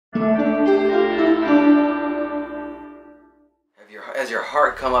Has your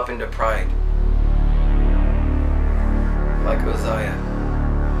heart come up into pride, like Uzziah?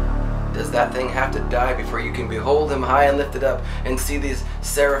 Does that thing have to die before you can behold him high and lifted up and see these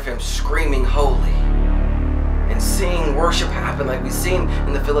seraphim screaming holy? And seeing worship happen like we've seen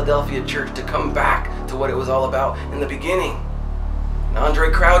in the Philadelphia church, to come back to what it was all about in the beginning. And Andre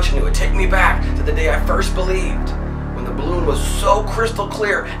Crouch knew it. Take me back to the day I first believed, when the balloon was so crystal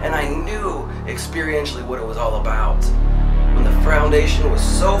clear and I knew experientially what it was all about. When the foundation was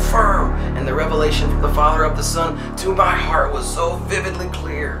so firm and the revelation from the Father of the Son to my heart was so vividly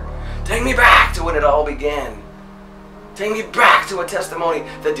clear. Take me back to when it all began. Take me back to a testimony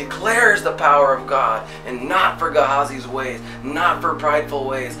that declares the power of God, and not for Gehazi's ways, not for prideful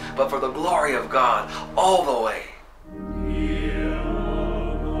ways, but for the glory of God all the way.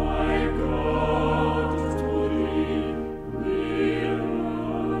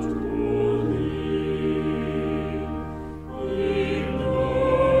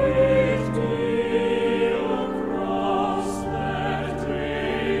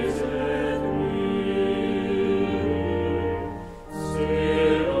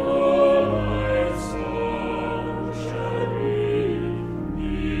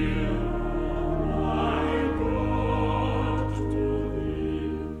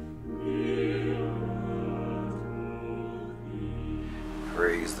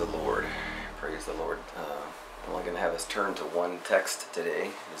 Praise the Lord. Praise the Lord. I'm only going to have us turn to one text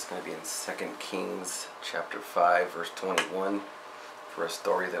today. It's going to be in 2 Kings chapter 5, verse 21, for a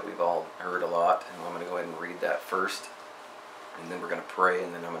story that we've all heard a lot. And I'm going to go ahead and read that first. And then we're going to pray,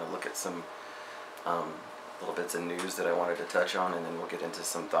 and then I'm going to look at some little bits of news that I wanted to touch on, and then we'll get into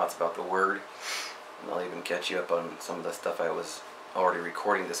some thoughts about the Word. And I'll even catch you up on some of the stuff I was already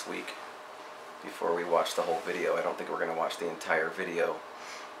recording this week before we watch the whole video. I don't think we're going to watch the entire video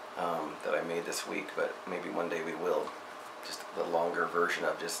that I made this week, but maybe one day we will. Just the longer version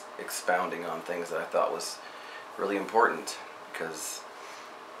of just expounding on things that I thought was really important, because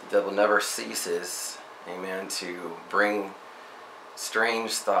the devil never ceases, amen, to bring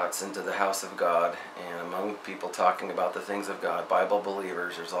strange thoughts into the house of God, and among people talking about the things of God, Bible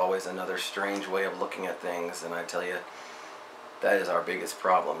believers, there's always another strange way of looking at things. And I tell you, that is our biggest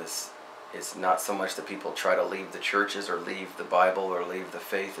problem. It's not so much that people try to leave the churches or leave the Bible or leave the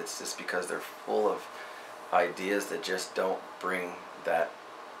faith. It's just because they're full of ideas that just don't bring that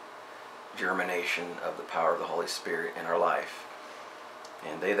germination of the power of the Holy Spirit in our life.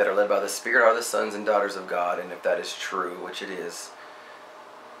 And they that are led by the Spirit are the sons and daughters of God. And if that is true, which it is,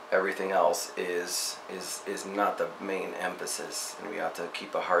 everything else is not the main emphasis. And we ought to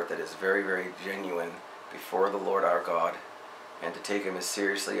keep a heart that is very, very genuine before the Lord our God, and to take Him as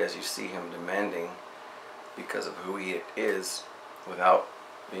seriously as you see Him demanding, because of who He is, without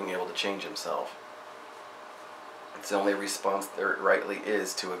being able to change Himself. It's the only response there rightly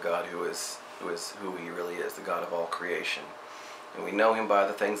is to a God who is who He really is, the God of all creation. And we know Him by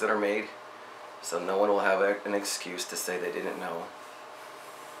the things that are made, so no one will have an excuse to say they didn't know.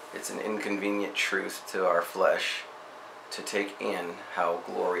 It's an inconvenient truth to our flesh to take in how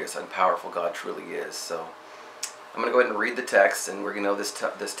glorious and powerful God truly is. So I'm going to go ahead and read the text, and we're going to know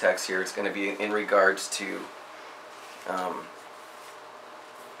this text here. It's going to be in regards to,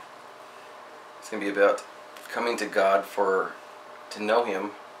 it's going to be about coming to God to know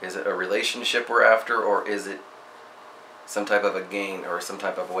Him. Is it a relationship we're after, or is it some type of a gain, or some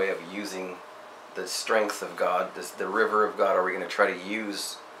type of way of using the strength of God, the river of God? Are we going to try to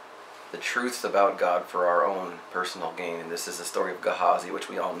use the truths about God for our own personal gain? And this is the story of Gehazi, which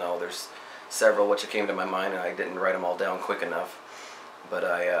we all know. There's several which came to my mind, and I didn't write them all down quick enough, but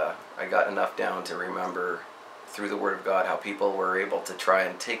I got enough down to remember through the Word of God how people were able to try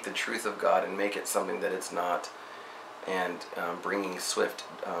and take the truth of God and make it something that it's not, and bringing swift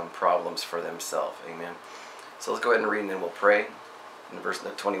problems for themselves. Amen. So let's go ahead and read, and then we'll pray. And verse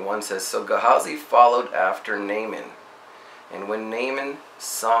 21 says, "So Gehazi followed after Naaman, and when Naaman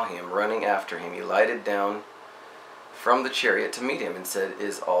saw him running after him, he lighted down from the chariot to meet him and said,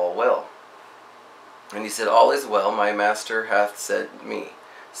 'Is all well?' And he said, 'All is well, my master hath sent me,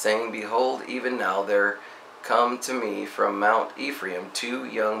 saying, Behold, even now there come to me from Mount Ephraim 2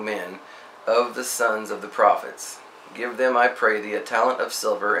 young men of the sons of the prophets. Give them, I pray thee, a talent of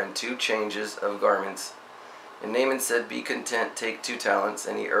silver and 2 changes of garments.' And Naaman said, Be content, take 2 talents.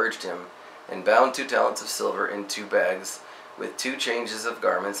 And he urged him, and bound 2 talents of silver in 2 bags, with 2 changes of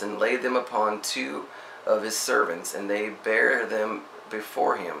garments, and laid them upon 2 of his servants, and they bare them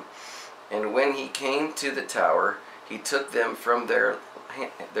before him. And when he came to the tower, he took them from their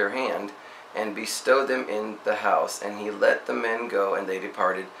hand, and bestowed them in the house. And he let the men go, and they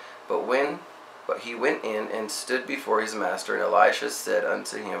departed. But he went in and stood before his master. And Elisha said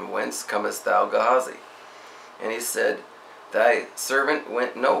unto him, Whence comest thou, Gehazi? And he said, Thy servant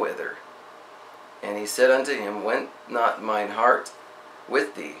went no whither. And he said unto him, Went not mine heart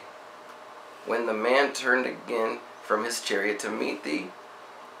with thee, when the man turned again from his chariot to meet thee?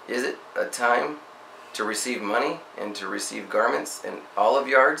 Is it a time to receive money, and to receive garments, and olive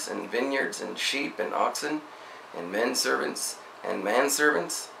yards, and vineyards, and sheep, and oxen, and men servants, and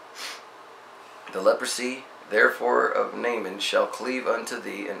manservants? The leprosy therefore of Naaman shall cleave unto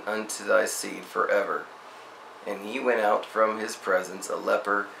thee, and unto thy seed forever. And he went out from his presence a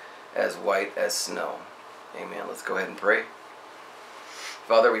leper, as white as snow. Amen. Let's go ahead and pray.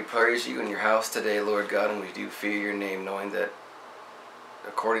 Father, we praise you in your house today, Lord God, and we do fear your name, knowing that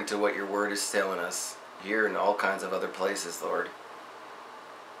according to what your word is telling us, here and all kinds of other places, Lord,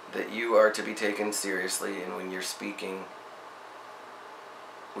 that you are to be taken seriously, and when you're speaking,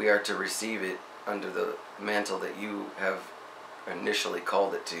 we are to receive it under the mantle that you have initially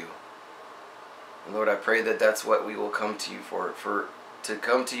called it to. And Lord, I pray that that's what we will come to you for to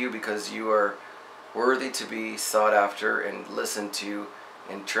come to you because you are worthy to be sought after and listened to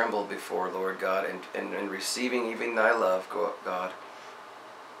and trembled before, Lord God, and receiving even thy love, God,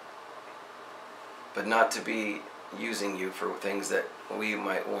 but not to be using you for things that we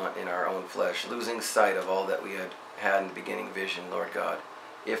might want in our own flesh, losing sight of all that we had in the beginning vision, Lord God,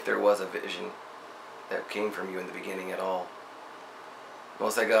 if there was a vision that came from you in the beginning at all.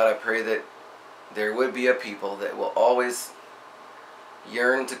 Most High God, I pray that there would be a people that will always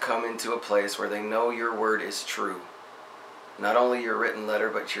yearn to come into a place where they know your word is true. Not only your written letter,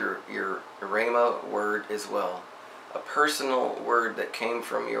 but your Rhema word as well. A personal word that came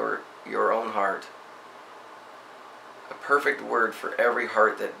from your own heart. A perfect word for every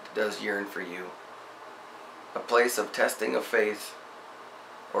heart that does yearn for you. A place of testing of faith,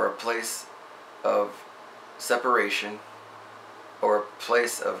 or a place of separation, or a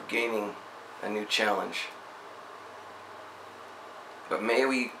place of gaining a new challenge. But may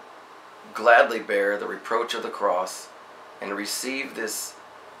we gladly bear the reproach of the cross and receive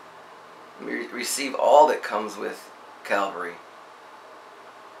all that comes with Calvary,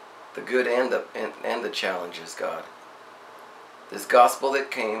 the good and the challenges, God. This gospel that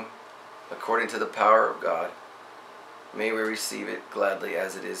came according to the power of God, may we receive it gladly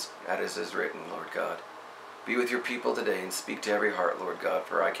as it is written, Lord God. Be with your people today and speak to every heart, Lord God,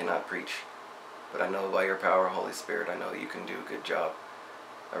 for I cannot preach. But I know by your power, Holy Spirit, I know you can do a good job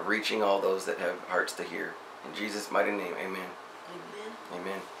of reaching all those that have hearts to hear. In Jesus' mighty name, amen. Amen.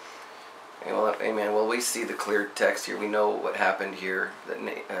 Amen. Well, amen. Well, we see the clear text here. We know what happened here,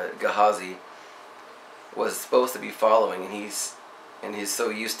 that Gehazi was supposed to be following, and he's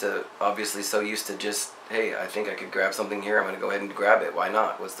obviously so used to just, hey, I think I could grab something here. I'm going to go ahead and grab it. Why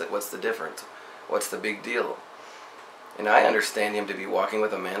not? What's the difference? What's the big deal? And I understand him to be walking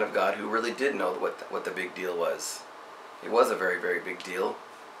with a man of God who really did know what the big deal was. It was a very, very big deal.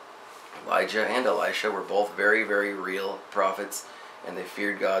 Elijah and Elisha were both very, very real prophets, and they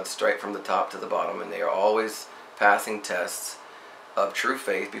feared God straight from the top to the bottom, and they are always passing tests of true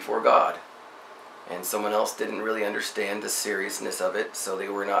faith before God. And someone else didn't really understand the seriousness of it, so they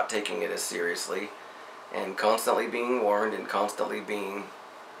were not taking it as seriously, and constantly being warned and constantly being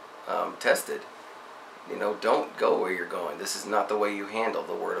tested. You know, don't go where you're going. This is not the way you handle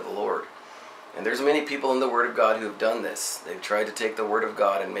the word of the Lord. And there's many people in the word of God who have done this. They've tried to take the word of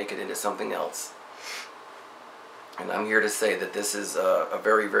God and make it into something else. And I'm here to say that this is a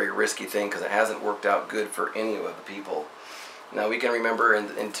very, very risky thing, because it hasn't worked out good for any of the people. Now we can remember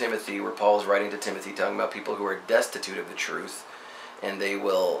in Timothy, where Paul's writing to Timothy, talking about people who are destitute of the truth, and they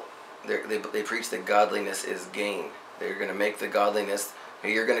preach that godliness is gain. They're going to make the godliness,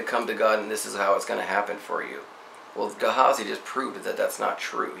 hey, you're going to come to God and this is how it's going to happen for you. Well, Gehazi just proved that that's not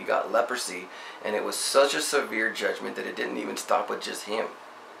true. He got leprosy, and it was such a severe judgment that it didn't even stop with just him.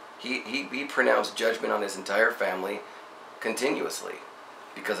 He pronounced judgment on his entire family continuously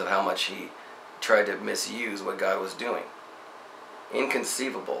because of how much he tried to misuse what God was doing.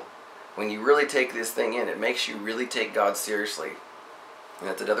 Inconceivable. When you really take this thing in, it makes you really take God seriously. And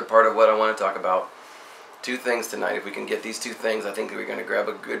that's another part of what I want to talk about. Two things tonight. If we can get these two things, I think we're going to grab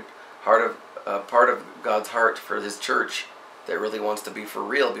a good part of God's heart for his church that really wants to be for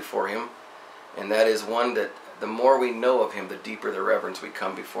real before him. And that is one, that the more we know of him, the deeper the reverence we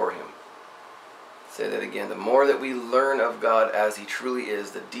come before him. Say that again. The more that we learn of God as he truly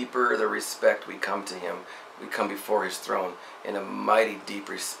is, the deeper the respect we come to him. We come before his throne in a mighty deep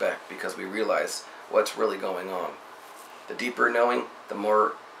respect, because we realize what's really going on. The deeper knowing, the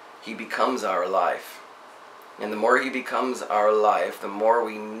more he becomes our life. And the more he becomes our life, the more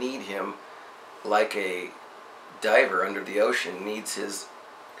we need him, like a diver under the ocean needs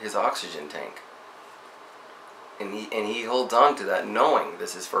his oxygen tank. And he holds on to that knowing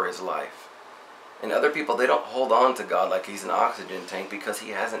this is for his life. And other people, they don't hold on to God like he's an oxygen tank because he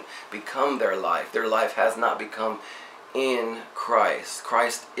hasn't become their life. Their life has not become in Christ.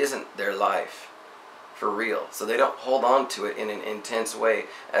 Christ isn't their life for real. So they don't hold on to it in an intense way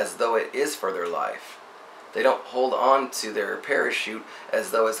as though it is for their life. They don't hold on to their parachute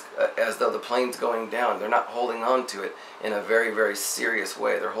as though the plane's going down. They're not holding on to it in a very, very serious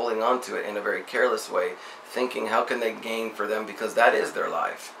way. They're holding on to it in a very careless way, thinking how can they gain for them, because that is their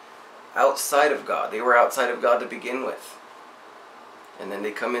life. Outside of God. They were outside of God to begin with. And then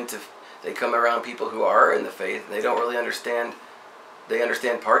they come around people who are in the faith and they don't really understand. They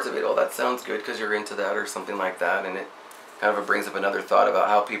understand parts of it. Oh, that sounds good because you're into that or something like that. And it kind of brings up another thought about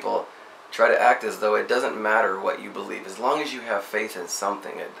how people try to act as though it doesn't matter what you believe. As long as you have faith in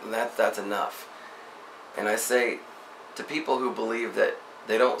something, that's enough. And I say to people who believe that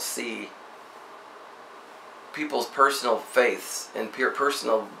they don't see people's personal faiths and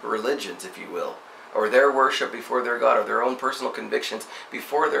personal religions, if you will, or their worship before their God, or their own personal convictions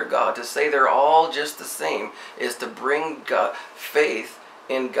before their God, to say they're all just the same is to bring faith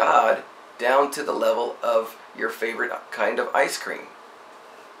in God down to the level of your favorite kind of ice cream,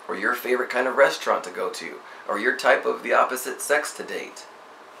 or your favorite kind of restaurant to go to, or your type of the opposite sex to date.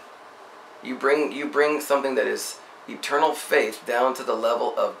 You bring something that is eternal faith down to the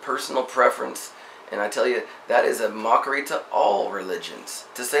level of personal preference, and I tell you, that is a mockery to all religions.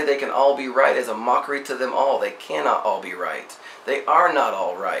 To say they can all be right is a mockery to them all. They cannot all be right. They are not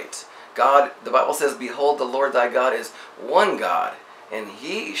all right. God, the Bible says, behold, the Lord thy God is one God, and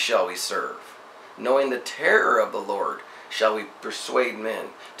he shall we serve. Knowing the terror of the Lord shall we persuade men.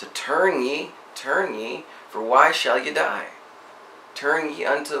 To turn ye, for why shall ye die? Turn ye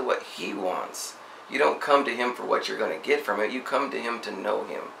unto what he wants. You don't come to him for what you're going to get from it. You come to him to know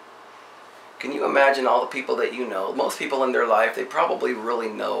him. Can you imagine all the people that you know? Most people in their life, they probably really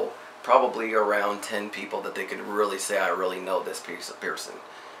know, probably around 10 people that they could really say, I really know this person.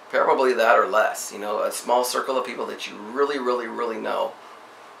 Probably that or less. You know, a small circle of people that you really, really, really know.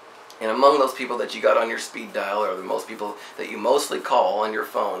 And among those people that you got on your speed dial, or the most people that you mostly call on your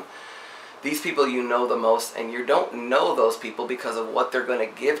phone, these people you know the most, and you don't know those people because of what they're going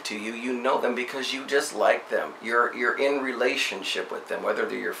to give to you. You know them because you just like them. You're in relationship with them, whether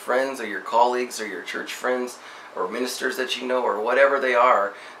they're your friends or your colleagues or your church friends or ministers that you know or whatever they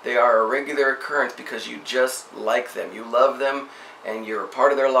are. They are a regular occurrence because you just like them. You love them and you're a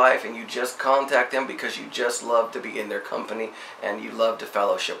part of their life, and you just contact them because you just love to be in their company and you love to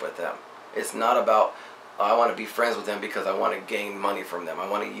fellowship with them. It's not about, I want to be friends with them because I want to gain money from them. I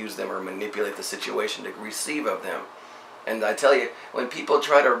want to use them or manipulate the situation to receive of them. And I tell you, when people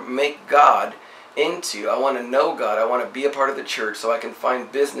try to make God into, I want to know God, I want to be a part of the church so I can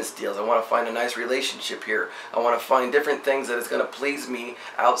find business deals, I want to find a nice relationship here, I want to find different things that is going to please me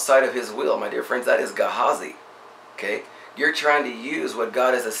outside of his will. My dear friends, that is Gehazi. Okay? You're trying to use what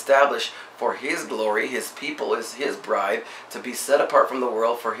God has established for his glory, his people, is his bride, to be set apart from the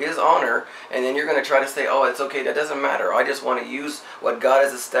world for his honor, and then you're going to try to say, oh, it's okay, that doesn't matter. I just want to use what God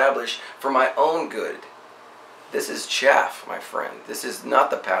has established for my own good. This is chaff, my friend. This is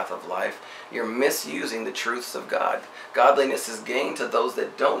not the path of life. You're misusing the truths of God. Godliness is gain to those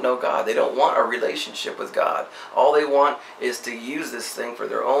that don't know God. They don't want a relationship with God. All they want is to use this thing for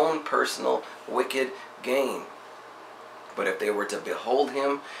their own personal wicked gain. But if they were to behold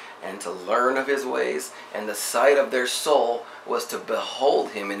him and to learn of his ways, and the sight of their soul was to behold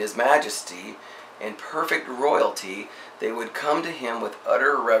him in his majesty and perfect royalty, they would come to him with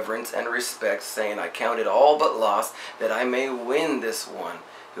utter reverence and respect, saying, I count it all but loss, that I may win this one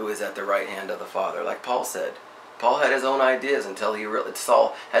who is at the right hand of the Father. Like Paul said. Paul had his own ideas until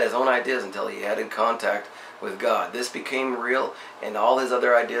Saul had his own ideas until he had in contact with God. This became real, and all his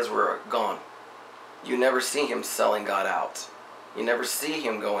other ideas were gone. You never see him selling God out. You never see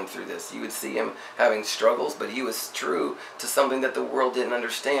him going through this. You would see him having struggles, but he was true to something that the world didn't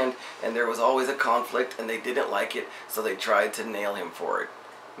understand, and there was always a conflict, and they didn't like it, so they tried to nail him for it.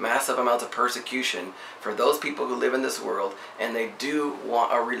 Massive amounts of persecution for those people who live in this world, and they do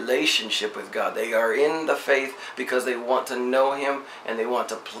want a relationship with God. They are in the faith because they want to know him and they want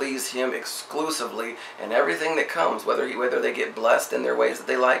to please him exclusively, and everything that comes, whether they get blessed in their ways that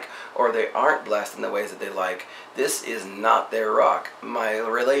they like or they aren't blessed in the ways that they like, this is not their rock. My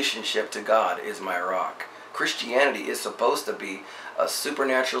relationship to God is my rock. Christianity is supposed to be a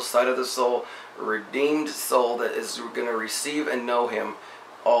supernatural side of the soul, redeemed soul that is going to receive and know him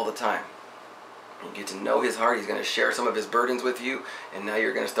all the time. You get to know his heart. He's going to share some of his burdens with you, and now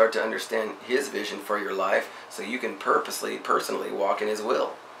you're going to start to understand his vision for your life so you can personally walk in his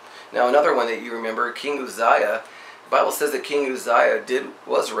will. Now another one that you remember, King Uzziah. The Bible says that King Uzziah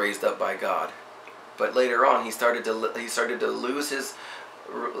was raised up by God, but later on he started to lose his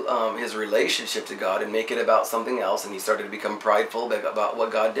relationship to God and make it about something else, and he started to become prideful about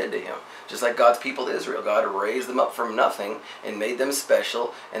what God did to him. Just like God's people Israel, God raised them up from nothing and made them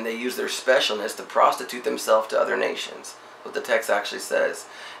special, and they used their specialness to prostitute themselves to other nations. What the text actually says.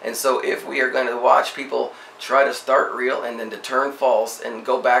 And so if we are going to watch people try to start real and then to turn false and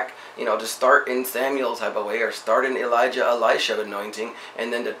go back, to start in Samuel type of way, or start in Elisha anointing,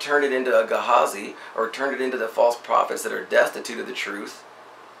 and then to turn it into a Gehazi, or turn it into the false prophets that are destitute of the truth,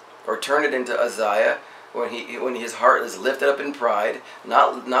 or turn it into Uzziah when his heart is lifted up in pride,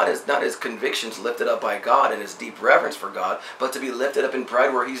 not his convictions lifted up by God and his deep reverence for God, but to be lifted up in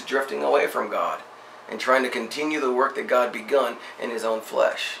pride where he's drifting away from God and trying to continue the work that God begun in his own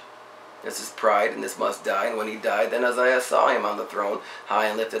flesh. This is pride, and this must die. And when he died, then Uzziah saw him on the throne, high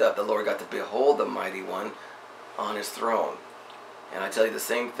and lifted up. The Lord got to behold the mighty one on his throne. And I tell you the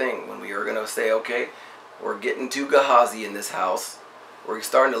same thing. When we are going to say, okay, we're getting to Gehazi in this house, we're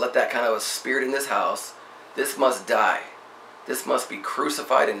starting to let that kind of a spirit in this house, this must die. This must be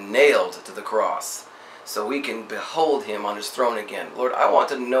crucified and nailed to the cross, so we can behold him on his throne again. Lord, I want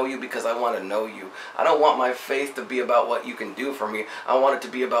to know you because I want to know you. I don't want my faith to be about what you can do for me. I want it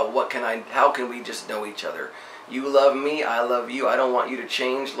to be about how can we just know each other. You love me, I love you. I don't want you to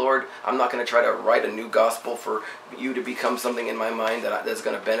change, Lord. I'm not going to try to write a new gospel for you to become something in my mind that's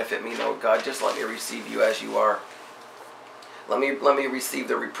going to benefit me. No, God, just let me receive you as you are. Let me receive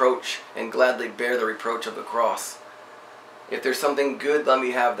the reproach and gladly bear the reproach of the cross. If there's something good, let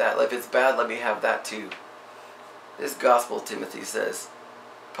me have that. If it's bad, let me have that too. This gospel, Timothy says,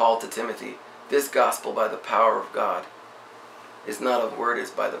 Paul to Timothy, this gospel by the power of God is not of word,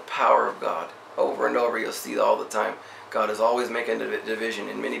 it's by the power of God. Over and over you'll see all the time. God is always making a division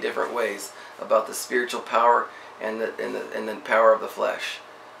in many different ways about the spiritual power and the power of the flesh.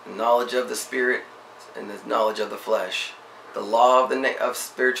 The knowledge of the spirit and the knowledge of the flesh. The law of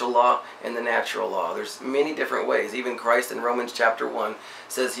spiritual law and the natural law. There's many different ways. Even Christ in Romans chapter 1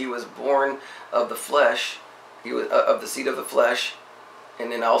 says he was born of the flesh, he was of the seed of the flesh,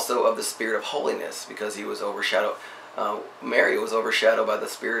 and then also of the spirit of holiness, because he was overshadowed. Mary was overshadowed by the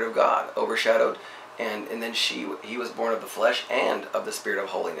Spirit of God, overshadowed, and then he was born of the flesh and of the spirit of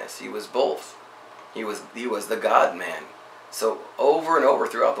holiness. He was both. He was the God man. So over and over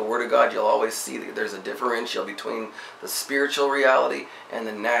throughout the Word of God, you'll always see that there's a differential between the spiritual reality and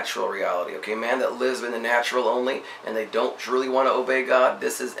the natural reality. Okay, man that lives in the natural only and they don't truly want to obey God,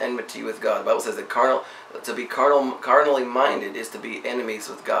 this is enmity with God. The Bible says that carnally minded is to be enemies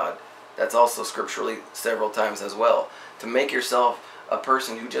with God. That's also scripturally several times as well. To make yourself a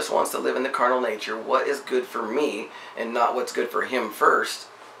person who just wants to live in the carnal nature, what is good for me and not what's good for him first,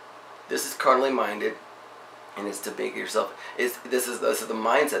 this is carnally minded. And it's to make yourself, this is the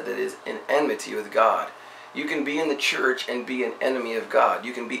mindset that is in enmity with God. You can be in the church and be an enemy of God.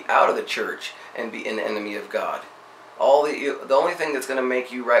 You can be out of the church and be an enemy of God. The only thing that's going to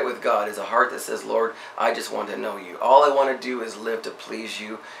make you right with God is a heart that says, Lord, I just want to know you. All I want to do is live to please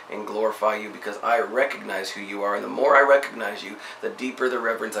you and glorify you, because I recognize who you are. And the more I recognize you, the deeper the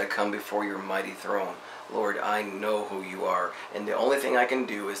reverence I come before your mighty throne. Lord, I know who you are, and the only thing I can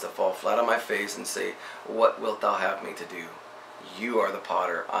do is to fall flat on my face and say, what wilt thou have me to do? You are the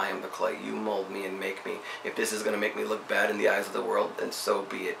potter, I am the clay. You mold me and make me. If this is going to make me look bad in the eyes of the world, then so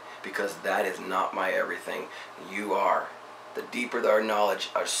be it, because that is not my everything. You are. The deeper our knowledge,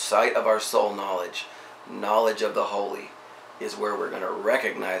 our sight of our soul knowledge of the holy, is where we're going to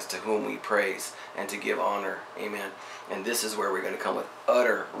recognize to whom we praise and to give honor. Amen. And this is where we're going to come with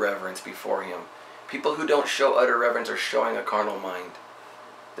utter reverence before him. People who don't show utter reverence are showing a carnal mind.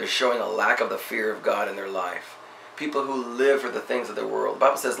 They're showing a lack of the fear of God in their life. People who live for the things of the world. The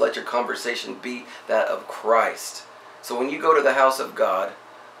Bible says, let your conversation be that of Christ. So when you go to the house of God,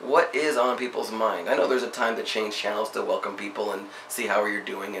 what is on people's mind? I know there's a time to change channels, to welcome people and see how you're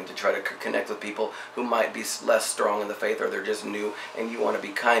doing, and to try to connect with people who might be less strong in the faith, or they're just new, and you want to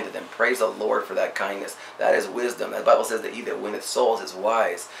be kind to them. Praise the Lord for that kindness. That is wisdom. The Bible says that he that winneth souls is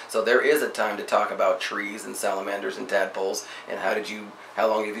wise. So there is a time to talk about trees and salamanders and tadpoles, and how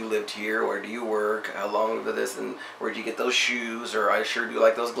long have you lived here? Where do you work? How long of this? And where'd you get those shoes? Or I sure do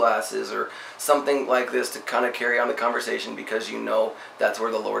like those glasses, or something like this, to kind of carry on the conversation, because you know that's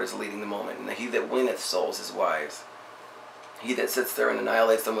where the Lord is leading the moment. And he that winneth souls is wise. he that sits there and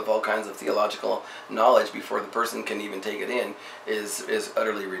annihilates them with all kinds of theological knowledge before the person can even take it in is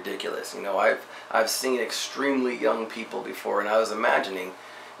utterly ridiculous. You know, I've seen extremely young people before, and I was imagining,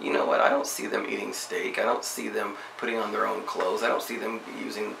 you know what, I don't see them eating steak. I don't see them putting on their own clothes. I don't see them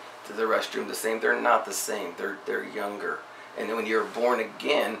using the restroom the same. They're not the same. They're younger. And when you're born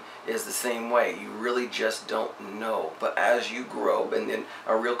again is the same way. You really just don't know. But as you grow, and then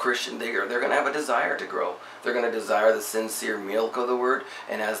a real Christian, they're going to have a desire to grow. They're going to desire the sincere milk of the Word.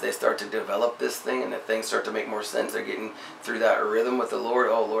 And as they start to develop this thing and the things start to make more sense, they're getting through that rhythm with the Lord.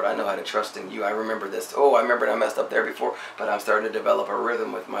 Oh, Lord, I know how to trust in you. I remember this. Oh, I remember I messed up there before, but I'm starting to develop a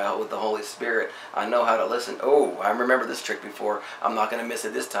rhythm with the Holy Spirit. I know how to listen. Oh, I remember this trick before. I'm not going to miss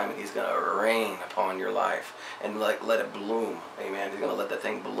it this time. And He's going to rain upon your life and let it bloom. Amen. He's going to let that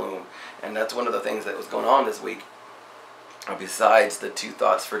thing bloom. And that's one of the things that was going on this week, besides the two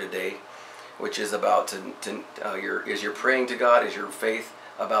thoughts for today, which is about is your praying to God, is your faith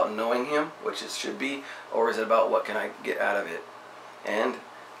about knowing Him, which it should be, or is it about what can I get out of it? And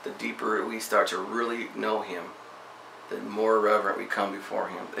the deeper we start to really know Him, the more reverent we come before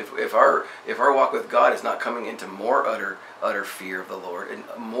Him. If our walk with God is not coming into more utter fear of the Lord and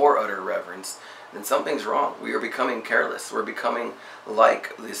more utter reverence, then something's wrong. We are becoming careless. We're becoming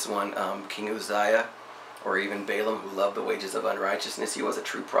like this one, King Uzziah, or even Balaam, who loved the wages of unrighteousness. He was a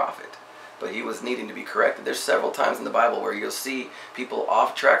true prophet, but he was needing to be corrected. There's several times in the Bible where you'll see people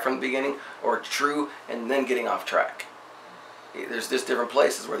off track from the beginning, or true and then getting off track. There's just different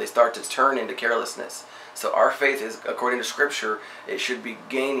places where they start to turn into carelessness. So our faith is, according to Scripture, it should be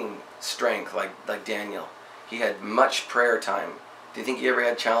gaining strength, like Daniel. He had much prayer time. Do you think he ever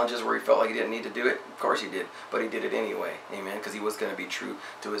had challenges where he felt like he didn't need to do it? Of course he did, but he did it anyway. Amen, because he was going to be true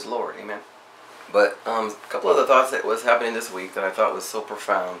to his Lord. Amen. But a couple of the thoughts that was happening this week that I thought was so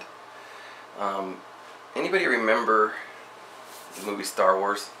profound. Anybody remember the movie Star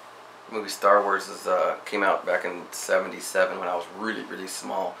Wars? The movie Star Wars came out back in '77 when I was really, really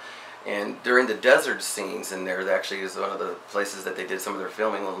small. And during the desert scenes in there, that actually is one of the places that they did some of their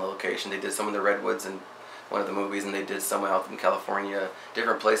filming on location. They did some of the redwoods in one of the movies, and they did some out in California,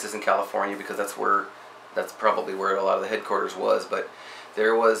 different places in California, because that's probably where a lot of the headquarters was. But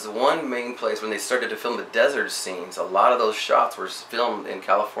there was one main place when they started to film the desert scenes. A lot of those shots were filmed in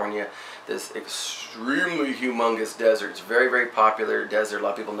California, this extremely humongous desert. It's very, very popular desert. A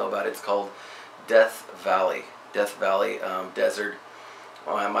lot of people know about it. It's called Death Valley. Death Valley Desert.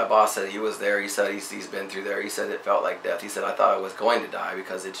 My boss said he was there. He said he's been through there. He said it felt like death. He said, I thought I was going to die,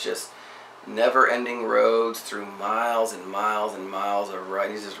 because it's just never-ending roads through miles and miles and miles of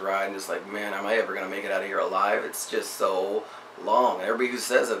riding. He's just riding, just like, man, am I ever going to make it out of here alive? It's just so long. And everybody who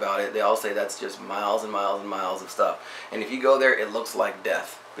says about it, they all say that's just miles and miles and miles of stuff. And if you go there, it looks like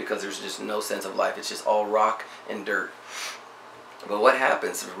death, because there's just no sense of life. It's just all rock and dirt. But what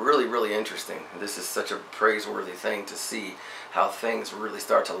happens is really, really interesting. This is such a praiseworthy thing to see how things really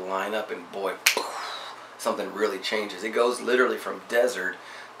start to line up, and boy, something really changes. It goes literally from desert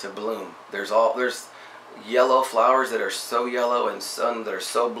to bloom. There's yellow flowers that are so yellow, and some that are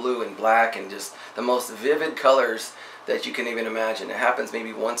so blue and black, and just the most vivid colors that you can even imagine. It happens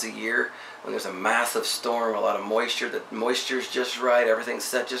maybe once a year when there's a massive storm, a lot of moisture. The moisture's just right, everything's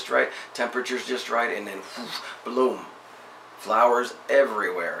set just right, temperature's just right, and then whoosh, bloom. Flowers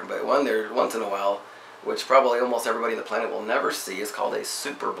everywhere. But once in a while, which probably almost everybody on the planet will never see, is called a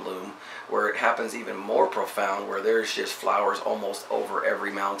super bloom, where it happens even more profound, where there's just flowers almost over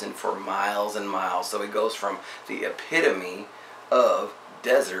every mountain for miles and miles. So it goes from the epitome of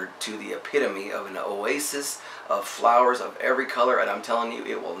desert to the epitome of an oasis of flowers of every color, and I'm telling you,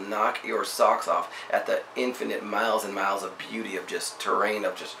 it will knock your socks off at the infinite miles and miles of beauty of just terrain,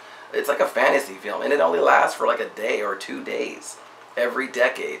 of just, it's like a fantasy film, and it only lasts for like a day or 2 days every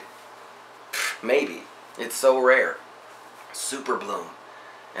decade, maybe. It's so rare. Super bloom.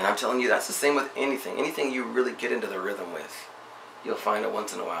 And I'm telling you, that's the same with anything you really get into the rhythm with, you'll find it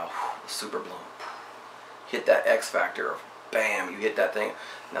once in a while. Super bloom. Hit that X factor of bam, you hit that thing.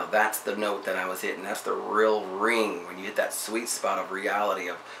 Now that's the note that I was hitting. That's the real ring, when you hit that sweet spot of reality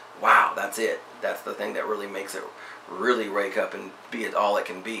of, wow, that's it. That's the thing that really makes it really wake up and be it all it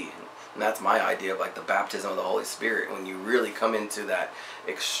can be. And that's my idea of like the baptism of the Holy Spirit, when you really come into that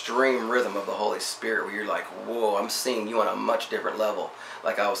extreme rhythm of the Holy Spirit, where you're like, whoa, I'm seeing you on a much different level.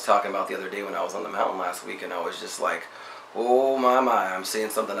 Like I was talking about the other day when I was on the mountain last week, and I was just like, oh my, I'm seeing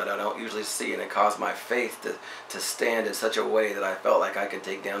something that I don't usually see, and it caused my faith to stand in such a way that I felt like I could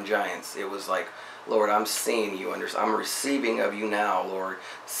take down giants. It was like, Lord, I'm seeing you, I'm receiving of you now, Lord,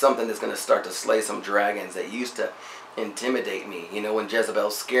 something that's going to start to slay some dragons that used to intimidate me. You know, when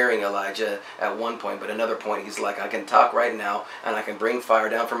Jezebel's scaring Elijah at one point, but another point he's like, I can talk right now and I can bring fire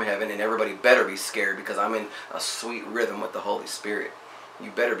down from heaven and everybody better be scared because I'm in a sweet rhythm with the Holy Spirit.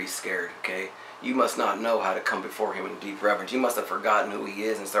 You better be scared, okay? You must not know how to come before him in deep reverence. You must have forgotten who he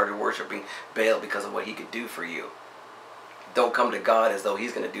is and started worshiping Baal because of what he could do for you. Don't come to God as though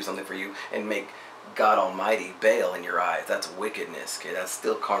he's going to do something for you and make God Almighty Baal in your eyes. That's wickedness, okay? That's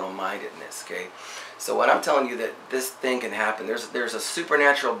still carnal mindedness, okay? So when I'm telling you that this thing can happen, there's a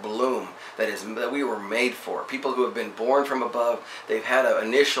supernatural bloom that we were made for. People who have been born from above, they've had an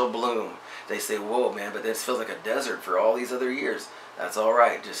initial bloom. They say, whoa, man, but this feels like a desert for all these other years. That's all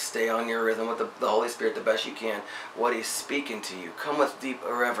right. Just stay on your rhythm with the Holy Spirit the best you can. What he's speaking to you. Come with deep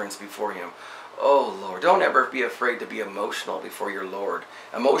reverence before him. Oh, Lord, don't ever be afraid to be emotional before your Lord.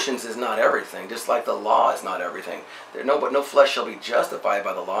 Emotions is not everything, just like the law is not everything. But no flesh shall be justified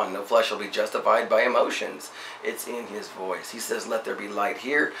by the law, and no flesh shall be justified by emotions. It's in his voice. He says, let there be light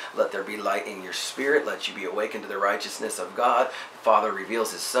here, let there be light in your spirit, let you be awakened to the righteousness of God. The Father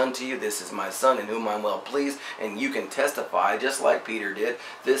reveals his Son to you. This is my Son in whom I'm well pleased, and you can testify, just like Peter did,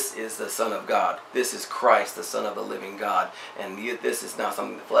 this is the Son of God. This is Christ, the Son of the living God. And this is not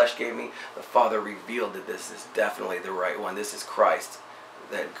something the flesh gave me. The Father revealed that this is definitely the right one. This is Christ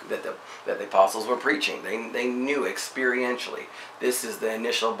that the apostles were preaching. They knew experientially. This is the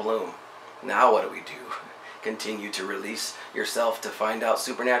initial bloom. Now what do we do? Continue to release yourself to find out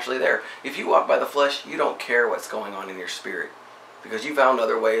supernaturally there. If you walk by the flesh, you don't care what's going on in your spirit, because you found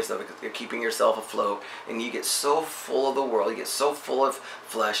other ways of keeping yourself afloat, and you get so full of the world, you get so full of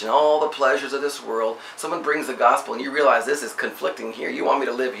flesh and all the pleasures of this world. Someone brings the gospel and you realize this is conflicting here. You want me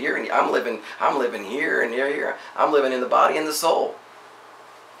to live here, and I'm living here and here. I'm living in the body and the soul.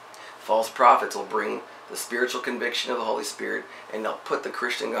 False prophets will bring the spiritual conviction of the Holy Spirit, and they'll put the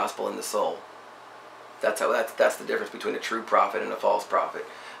Christian gospel in the soul. That's the difference between a true prophet and a false prophet.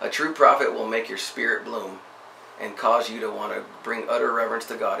 A true prophet will make your spirit bloom and cause you to want to bring utter reverence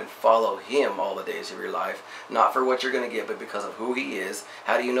to God and follow him all the days of your life. Not for what you're going to get, but because of who he is.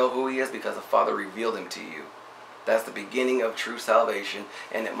 How do you know who he is? Because the Father revealed him to you. That's the beginning of true salvation,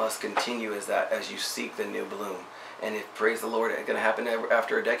 and it must continue as you seek the new bloom. And if, praise the Lord, it's going to happen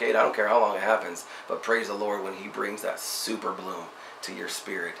after a decade, I don't care how long it happens, but praise the Lord when he brings that super bloom to your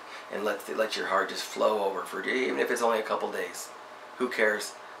spirit, and let your heart just flow over for, even if it's only a couple days. Who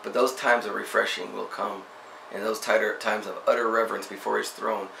cares? But those times of refreshing will come. And those times of utter reverence before his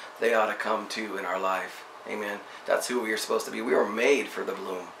throne, they ought to come too in our life. Amen. That's who we are supposed to be. We were made for the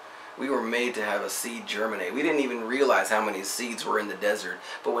bloom. We were made to have a seed germinate. We didn't even realize how many seeds were in the desert.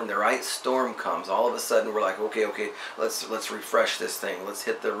 But when the right storm comes, all of a sudden we're like, okay, let's refresh this thing. Let's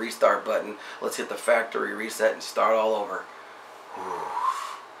hit the restart button. Let's hit the factory reset and start all over.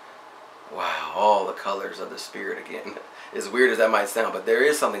 Whew. Wow, all the colors of the Spirit again. As weird as that might sound, but there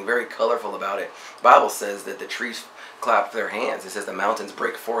is something very colorful about it. The Bible says that the trees clap their hands. It says the mountains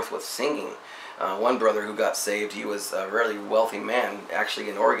break forth with singing. One brother who got saved, he was a really wealthy man, actually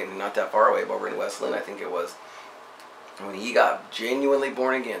in Oregon, not that far away, but over in Westland, I think it was. When he got genuinely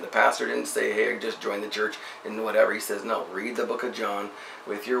born again, the pastor didn't say, hey, just join the church and whatever. He says, no, read the book of John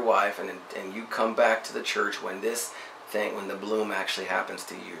with your wife, and you come back to the church when when the bloom actually happens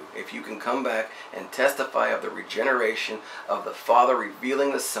to you. If you can come back and testify of the regeneration of the Father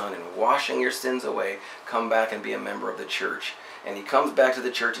revealing the Son and washing your sins away, come back and be a member of the church. And he comes back to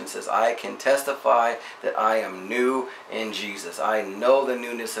the church and says, I can testify that I am new in Jesus. I know the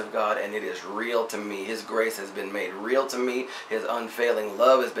newness of God, and it is real to me. His grace has been made real to me. His unfailing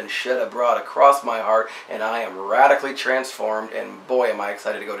love has been shed abroad across my heart, and I am radically transformed, and boy, am I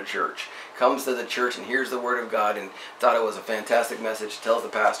excited to go to church. Comes to the church and hears the word of God and thought it was a fantastic message. Tells the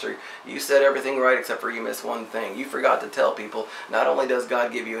pastor, you said everything right except for you missed one thing. You forgot to tell people, not only does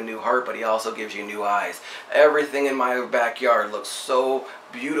God give you a new heart, but he also gives you new eyes. Everything in my backyard looks so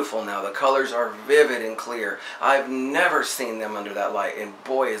beautiful now. The colors are vivid and clear. I've never seen them under that light, and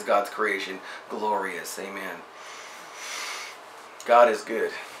boy is God's creation glorious. Amen. God is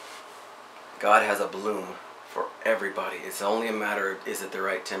good. God has a bloom for everybody. It's only a matter of, is it the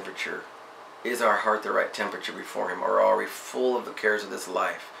right temperature? Is our heart the right temperature before him? Or are we full of the cares of this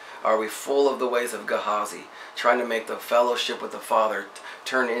life? Are we full of the ways of Gehazi, trying to make the fellowship with the Father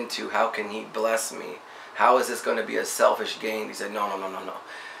turn into, how can he bless me? How is this going to be a selfish gain? He said, no.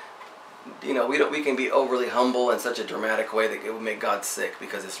 You know, we can be overly humble in such a dramatic way that it would make God sick,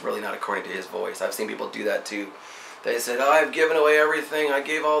 because it's really not according to his voice. I've seen people do that too. They said, I've given away everything. I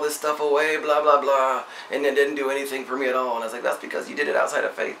gave all this stuff away, blah, blah, blah. And it didn't do anything for me at all. And I was like, that's because you did it outside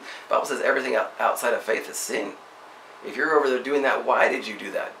of faith. The Bible says everything outside of faith is sin. If you're over there doing that, why did you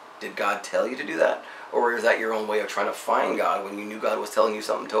do that? Did God tell you to do that? Or is that your own way of trying to find God when you knew God was telling you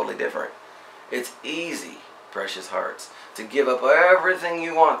something totally different? It's easy, precious hearts, to give up everything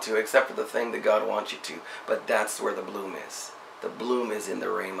you want to except for the thing that God wants you to. But that's where the bloom is. The bloom is in the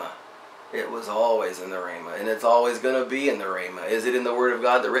Rhema. It was always in the Rhema, and it's always going to be in the Rhema. Is it in the Word of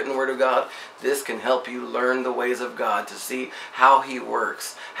God, the written Word of God? This can help you learn the ways of God, to see how He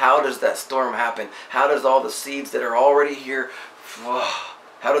works. How does that storm happen? How does all the seeds that are already here,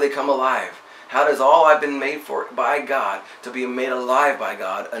 how do they come alive? How does all I've been made for by God to be made alive by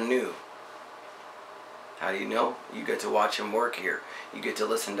God anew? How do you know? You get to watch Him work here. You get to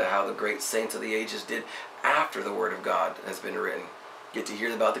listen to how the great saints of the ages did after the Word of God has been written. Get to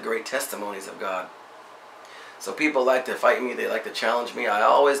hear about the great testimonies of God. So people like to fight me. They like to challenge me. I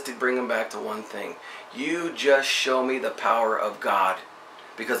always bring them back to one thing. You just show me the power of God.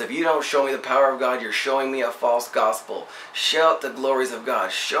 Because if you don't show me the power of God, you're showing me a false gospel. Shout the glories of God.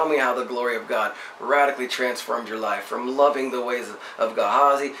 Show me how the glory of God radically transformed your life. From loving the ways of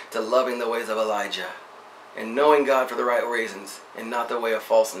Gehazi to loving the ways of Elijah. And knowing God for the right reasons. And not the way of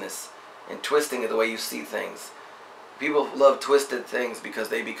falseness. And twisting it the way you see things. People love twisted things because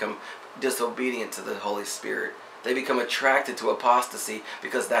they become disobedient to the Holy Spirit. They become attracted to apostasy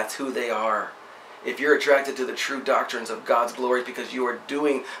because that's who they are. If you're attracted to the true doctrines of God's glory because you are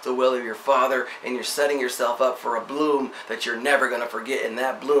doing the will of your Father and you're setting yourself up for a bloom that you're never going to forget, and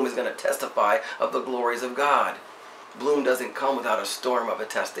that bloom is going to testify of the glories of God. Bloom doesn't come without a storm of a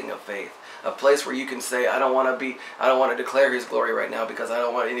testing of faith. A place where you can say, I don't want to declare His glory right now because I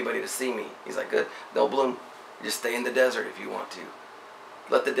don't want anybody to see me. He's like, good, no bloom. Just stay in the desert if you want to.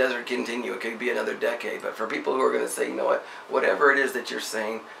 Let the desert continue. It could be another decade. But for people who are going to say, you know what, whatever it is that you're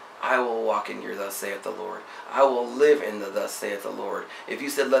saying, I will walk in your thus saith the Lord. I will live in the thus saith the Lord. If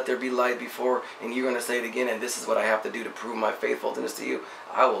you said let there be light before, and you're going to say it again, and this is what I have to do to prove my faithfulness to you,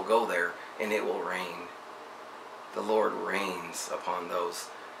 I will go there and it will rain. The Lord reigns upon those.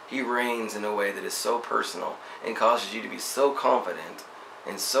 He reigns in a way that is so personal and causes you to be so confident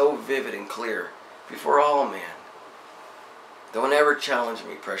and so vivid and clear before all men. Don't ever challenge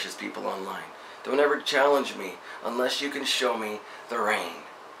me, precious people online. Don't ever challenge me unless you can show me the rain.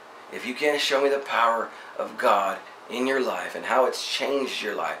 If you can't show me the power of God in your life and how it's changed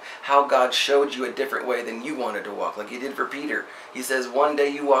your life, how God showed you a different way than you wanted to walk, like He did for Peter. He says, one day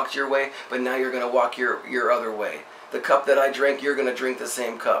you walked your way, but now you're going to walk your other way. The cup that I drank, you're going to drink the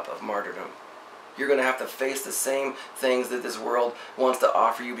same cup of martyrdom. You're going to have to face the same things that this world wants to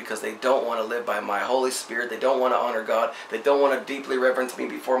offer you because they don't want to live by my Holy Spirit. They don't want to honor God. They don't want to deeply reverence me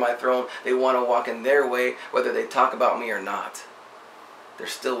before my throne. They want to walk in their way whether they talk about me or not. They're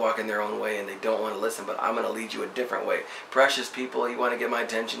still walking their own way and they don't want to listen, but I'm going to lead you a different way. Precious people, you want to get my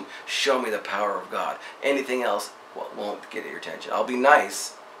attention? Show me the power of God. Anything else won't get your attention. I'll be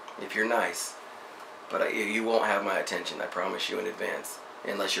nice if you're nice, but you won't have my attention, I promise you in advance,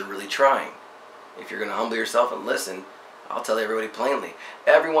 unless you're really trying. If you're going to humble yourself and listen, I'll tell everybody plainly.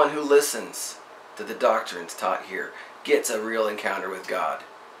 Everyone who listens to the doctrines taught here gets a real encounter with God.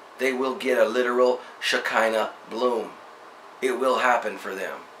 They will get a literal Shekinah bloom. It will happen for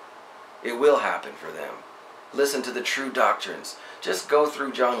them. It will happen for them. Listen to the true doctrines. Just go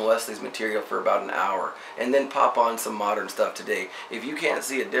through John Wesley's material for about an hour and then pop on some modern stuff today. If you can't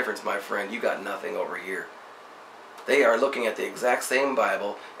see a difference, my friend, you got nothing over here. They are looking at the exact same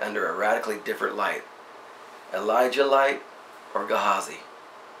Bible under a radically different light. Elijah light or Gehazi?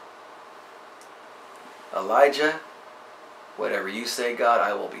 Elijah, whatever you say, God,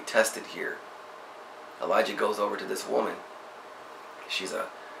 I will be tested here. Elijah goes over to this woman. She's a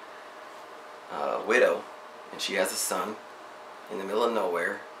widow, and she has a son in the middle of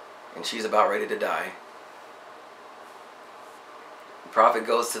nowhere, and she's about ready to die. The prophet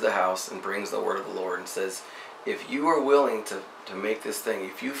goes to the house and brings the word of the Lord and says, if you are willing to make this thing,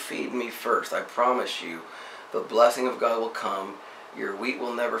 if you feed me first, I promise you, the blessing of God will come, your wheat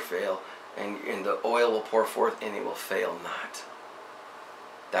will never fail, and the oil will pour forth, and it will fail not.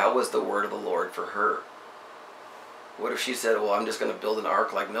 That was the word of the Lord for her. What if she said, well, I'm just going to build an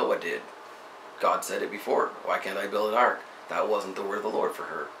ark like Noah did? God said it before. Why can't I build an ark? That wasn't the word of the Lord for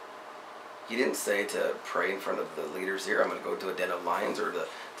her. He didn't say to pray in front of the leaders here, I'm going to go to a den of lions or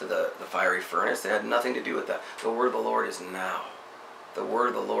to the fiery furnace. It had nothing to do with that. The word of the Lord is now. The word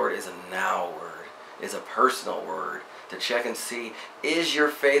of the Lord is a now word. It's a personal word to check and see, is your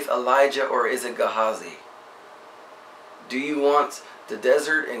faith Elijah or is it Gehazi? Do you want the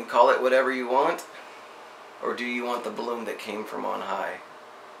desert and call it whatever you want? Or do you want the bloom that came from on high?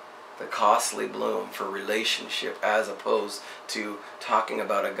 The costly bloom for relationship as opposed to talking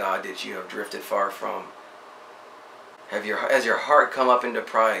about a God that you have drifted far from. Has your heart come up into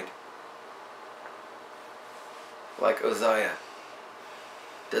pride? like Uzziah?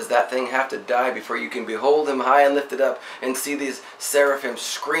 Does that thing have to die before you can behold him high and lifted up and see these seraphim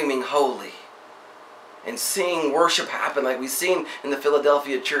screaming holy? And seeing worship happen like we've seen in the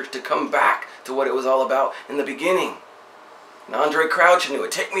Philadelphia church, to come back to what it was all about in the beginning. And Andre Crouch knew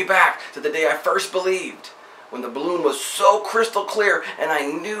it. Take me back to the day I first believed, when the balloon was so crystal clear and I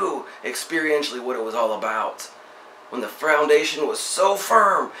knew experientially what it was all about. When the foundation was so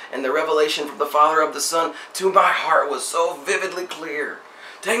firm and the revelation from the Father of the Son to my heart was so vividly clear.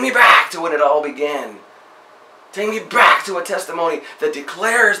 Take me back to when it all began. Take me back to a testimony that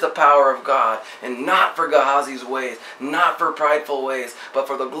declares the power of God, and not for Gehazi's ways, not for prideful ways, but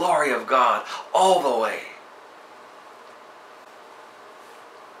for the glory of God all the way.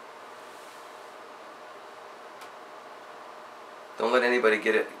 Don't let anybody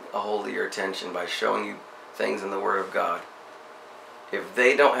get a hold of your attention by showing you things in the Word of God. If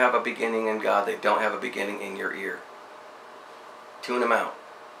they don't have a beginning in God, they don't have a beginning in your ear. Tune them out.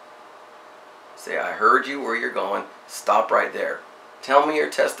 Say, I heard you where you're going. Stop right there. Tell me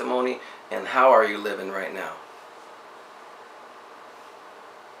your testimony, and how are you living right now?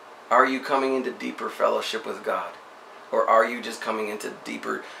 Are you coming into deeper fellowship with God? Or are you just coming into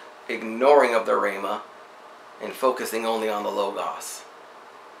deeper ignoring of the Rhema and focusing only on the Logos?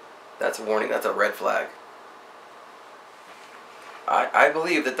 That's a warning. That's a red flag. I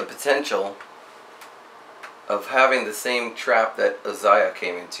believe that the potential of having the same trap that Uzziah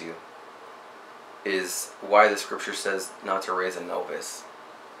came into is why the scripture says not to raise a novice,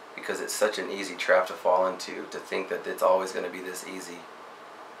 because it's such an easy trap to fall into, to think that it's always going to be this easy.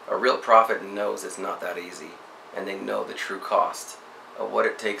 A real prophet knows it's not that easy, and they know the true cost of what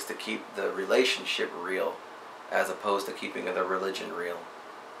it takes to keep the relationship real as opposed to keeping the religion real.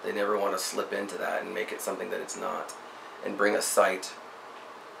 They never want to slip into that and make it something that it's not, and bring a sight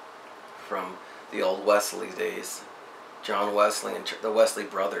from the old Wesley days, John Wesley and the Wesley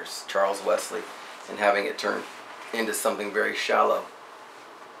brothers, Charles Wesley, and having it turn into something very shallow.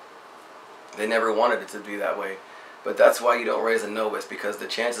 They never wanted it to be that way. But that's why you don't raise a novice, because the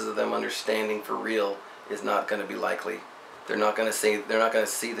chances of them understanding for real is not going to be likely. They're not going to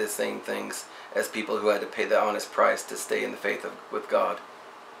see the same things as people who had to pay the honest price to stay in the faith with God.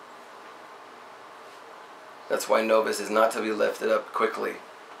 That's why novice is not to be lifted up quickly,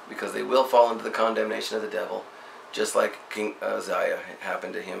 because they will fall into the condemnation of the devil, just like King Uzziah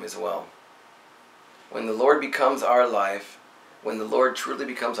happened to him as well. When the Lord becomes our life, when the Lord truly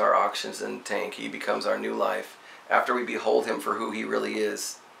becomes our oxygen tank, He becomes our new life. After we behold Him for who He really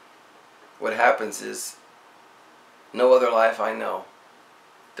is, what happens is, no other life I know.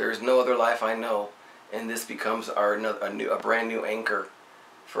 There is no other life I know, and this becomes a brand new anchor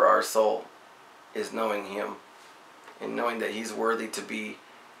for our soul, is knowing Him, and knowing that He's worthy to be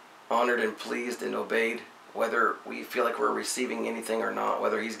honored and pleased and obeyed, whether we feel like we're receiving anything or not,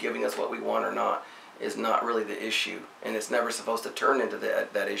 whether He's giving us what we want or not, is not really the issue, and it's never supposed to turn into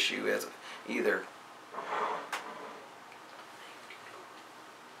that issue as either.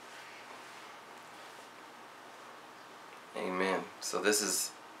 Amen. So this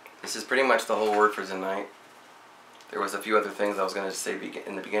is pretty much the whole word for tonight. There was a few other things I was going to say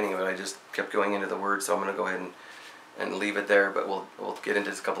in the beginning, but I just kept going into the word, so I'm going to go ahead and leave it there. But we'll get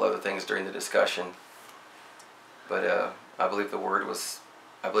into a couple other things during the discussion. But I believe the word was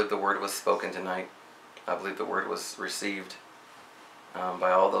spoken tonight. I believe the word was received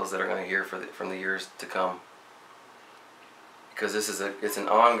by all those that are going to hear from the years to come. Because it's an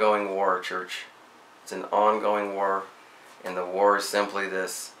ongoing war, church. It's an ongoing war, and the war is simply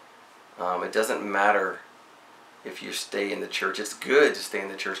this. It doesn't matter if you stay in the church. It's good to stay in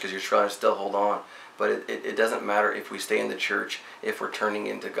the church because you're trying to still hold on. But it doesn't matter if we stay in the church if we're turning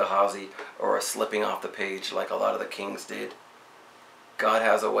into Gehazi or slipping off the page like a lot of the kings did. God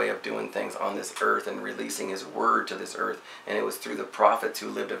has a way of doing things on this earth and releasing His word to this earth. And it was through the prophets who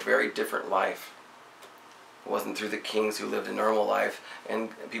lived a very different life. It wasn't through the kings who lived a normal life. And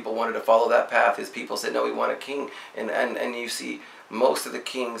people wanted to follow that path. His people said, no, we want a king. And you see, most of the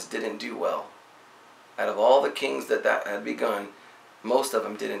kings didn't do well. Out of all the kings that had begun, most of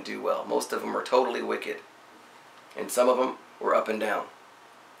them didn't do well. Most of them were totally wicked. And some of them were up and down,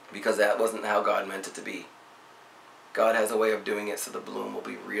 because that wasn't how God meant it to be. God has a way of doing it so the bloom will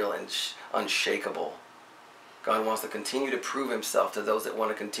be real and unshakable. God wants to continue to prove Himself to those that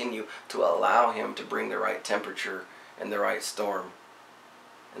want to continue to allow Him to bring the right temperature and the right storm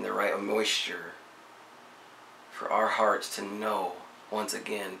and the right moisture for our hearts to know, once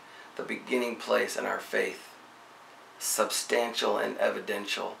again, the beginning place in our faith, substantial and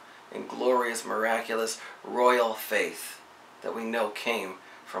evidential and glorious, miraculous, royal faith that we know came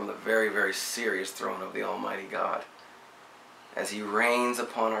from the very, very serious throne of the Almighty God. As He reigns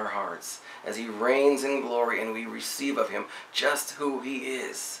upon our hearts, as He reigns in glory, and we receive of Him just who He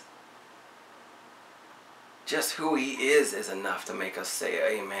is. Just who He is enough to make us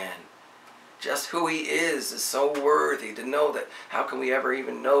say amen. Just who He is so worthy to know that. How can we ever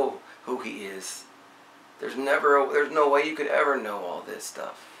even know who He is? There's no way you could ever know all this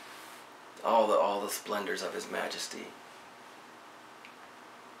stuff. All the splendors of His majesty.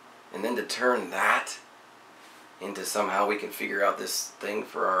 And then to turn that into somehow we can figure out this thing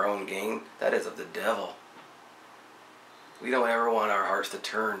for our own gain, that is of the devil. We don't ever want our hearts to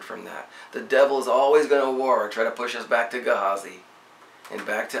turn from that. The devil is always going to try to push us back to Gehazi and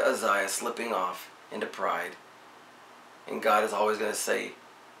back to Uzziah slipping off into pride. And God is always going to say,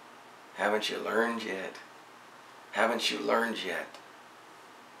 haven't you learned yet? Haven't you learned yet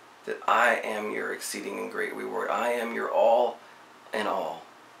that I am your exceeding and great reward? I am your all in all.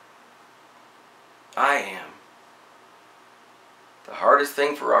 I am. The hardest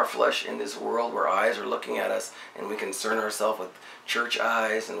thing for our flesh in this world where eyes are looking at us and we concern ourselves with church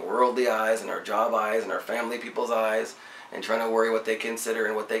eyes and worldly eyes and our job eyes and our family people's eyes and trying to worry what they consider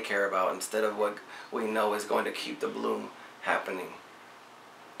and what they care about instead of what we know is going to keep the bloom happening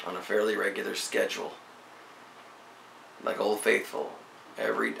on a fairly regular schedule. Like Old Faithful,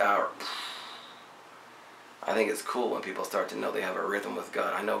 every hour. I think it's cool when people start to know they have a rhythm with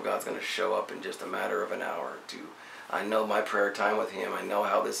God. I know God's going to show up in just a matter of an hour or two. I know my prayer time with Him. I know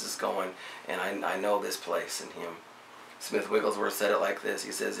how this is going, and I know this place in Him. Smith Wigglesworth said it like this.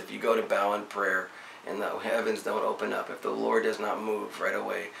 He says, if you go to bow in prayer and the heavens don't open up, if the Lord does not move right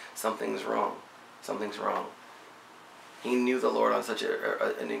away, something's wrong. Something's wrong. He knew the Lord on such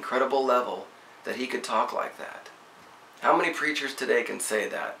an incredible level that he could talk like that. How many preachers today can say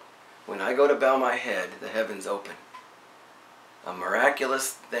that? When I go to bow my head, the heavens open. A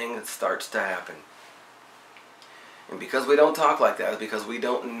miraculous thing that starts to happen. And because we don't talk like that, it's because we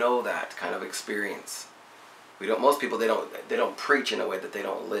don't know that kind of experience. Most people, they don't preach in a way that they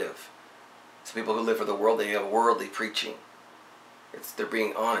don't live. Some people who live for the world, they have worldly preaching. They're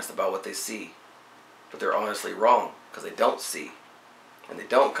being honest about what they see. But they're honestly wrong because they don't see. And they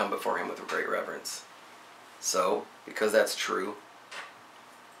don't come before Him with great reverence. So, because that's true,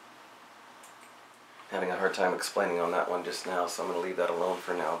 having a hard time explaining on that one just now, so I'm going to leave that alone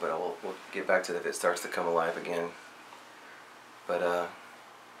for now, but we'll get back to it if it starts to come alive again. But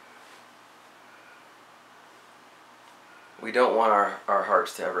we don't want our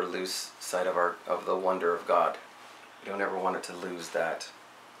hearts to ever lose sight of the wonder of God. We don't ever want it to lose that.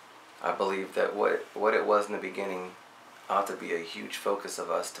 I believe that what it was in the beginning ought to be a huge focus of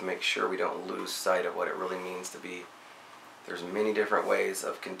us to make sure we don't lose sight of what it really means to be. There's many different ways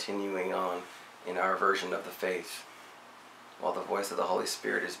of continuing on in our version of the faith while the voice of the Holy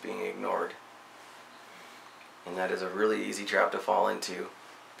Spirit is being ignored. And that is a really easy trap to fall into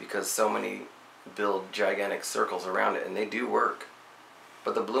because so many build gigantic circles around it, and they do work.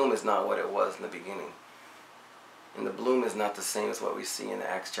 But the bloom is not what it was in the beginning. And the bloom is not the same as what we see in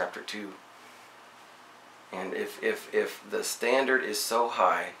Acts chapter 2. And if the standard is so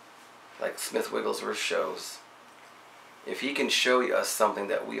high, like Smith Wigglesworth shows, if he can show us something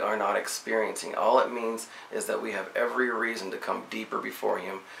that we are not experiencing, all it means is that we have every reason to come deeper before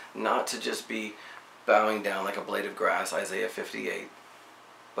Him, not to just be bowing down like a blade of grass, Isaiah 58,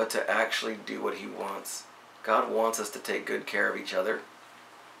 but to actually do what He wants. God wants us to take good care of each other.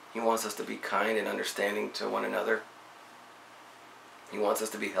 He wants us to be kind and understanding to one another. He wants us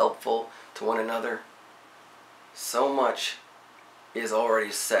to be helpful to one another. So much is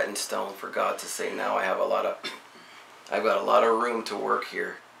already set in stone for God to say, now I've got a lot of room to work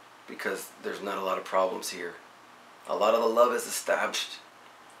here because there's not a lot of problems here. A lot of the love is established,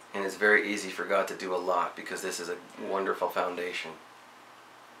 and it's very easy for God to do a lot because this is a wonderful foundation.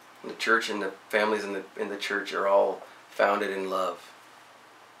 And the church and the families in the church are all founded in love.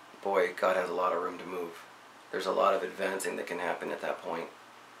 Boy, God has a lot of room to move. There's a lot of advancing that can happen at that point.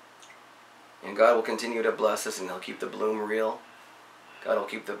 And God will continue to bless us, and He'll keep the bloom real. God will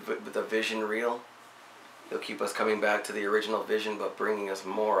keep the vision real. He'll keep us coming back to the original vision, but bringing us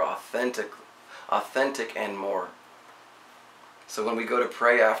more authentic and more. So when we go to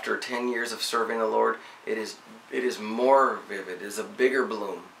pray after 10 years of serving the Lord, it is more vivid. It is a bigger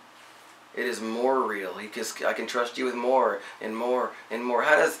bloom. It is more real. I can trust you with more and more and more.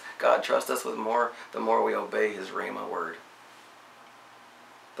 How does God trust us with more? The more we obey His Rhema word.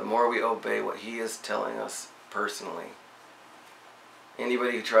 The more we obey what He is telling us personally.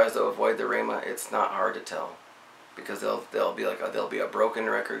 Anybody who tries to avoid the Rhema, it's not hard to tell, because they'll be a broken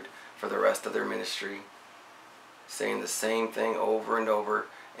record for the rest of their ministry, saying the same thing over and over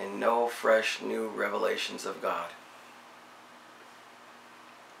and no fresh new revelations of God.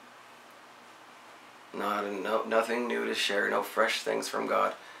 Nothing new to share, no fresh things from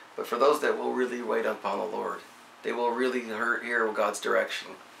God. But for those that will really wait upon the Lord, they will really hear God's direction.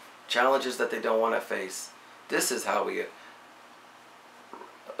 Challenges that they don't want to face. This is how we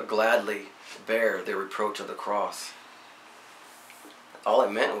gladly bear the reproach of the cross. All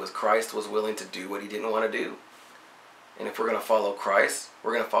it meant was Christ was willing to do what he didn't want to do. And if we're going to follow Christ,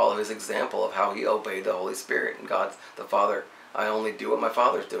 we're going to follow his example of how he obeyed the Holy Spirit. And God the Father, I only do what my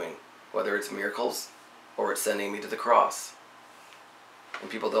Father's doing. Whether it's miracles or it's sending me to the cross. And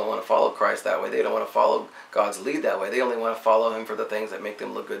people don't want to follow Christ that way. They don't want to follow God's lead that way. They only want to follow him for the things that make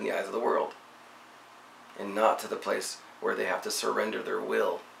them look good in the eyes of the world. And not to the place where they have to surrender their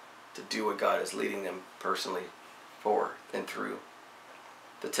will to do what God is leading them personally for and through.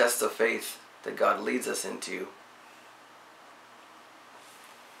 The tests of faith that God leads us into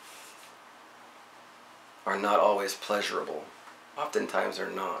are not always pleasurable. Oftentimes they're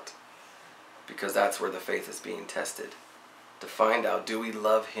not. Because that's where the faith is being tested. To find out, do we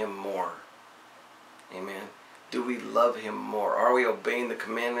love him more? Amen. Do we love him more? Are we obeying the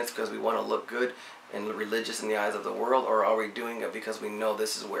commandments because we want to look good and religious in the eyes of the world? Or are we doing it because we know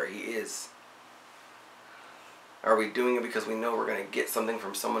this is where he is? Are we doing it because we know we're going to get something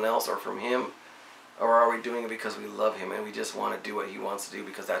from someone else or from him? Or are we doing it because we love him and we just want to do what he wants to do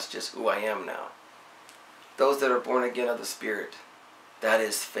because that's just who I am now? Those that are born again of the Spirit, that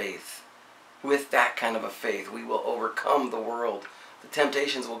is faith. With that kind of a faith, we will overcome the world. The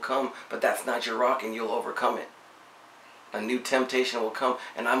temptations will come, but that's not your rock and you'll overcome it. A new temptation will come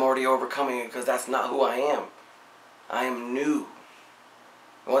and I'm already overcoming it because that's not who I am. I am new.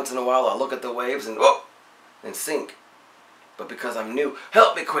 Once in a while I'll look at the waves and whoa, and sink. But because I'm new,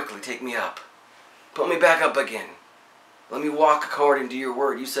 help me quickly, take me up. Put me back up again. Let me walk according to your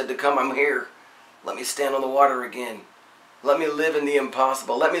word. You said to come, I'm here. Let me stand on the water again. Let me live in the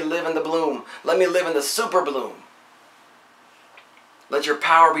impossible. Let me live in the bloom. Let me live in the super bloom. Let your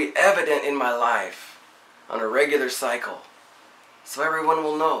power be evident in my life on a regular cycle. So everyone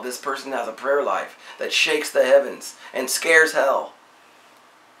will know this person has a prayer life that shakes the heavens and scares hell.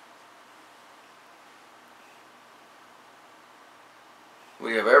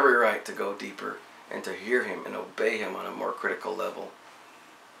 We have every right to go deeper and to hear him and obey him on a more critical level.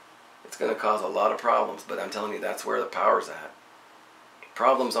 It's going to cause a lot of problems, but I'm telling you, that's where the power's at.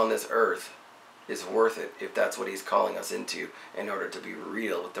 Problems on this earth is worth it if that's what he's calling us into in order to be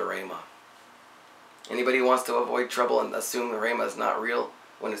real with the Rhema. Anybody who wants to avoid trouble and assume the Rhema is not real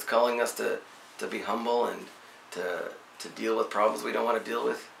when it's calling us to be humble and to deal with problems we don't want to deal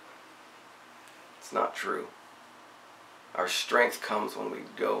with? It's not true. Our strength comes when we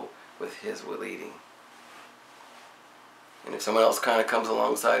go with his leading. And if someone else kind of comes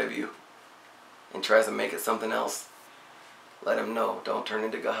alongside of you and tries to make it something else, let him know. Don't turn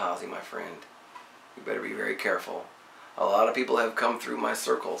into Gehazi, my friend. You better be very careful. A lot of people have come through my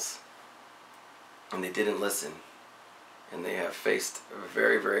circles and they didn't listen. And they have faced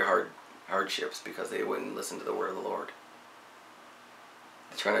very, very hardships because they wouldn't listen to the word of the Lord.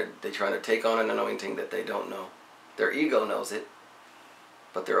 They're trying to take on an anointing that they don't know. Their ego knows it,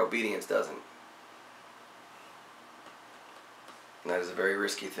 but their obedience doesn't. And that is a very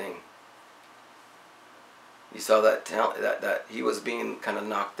risky thing. You saw that he was being kind of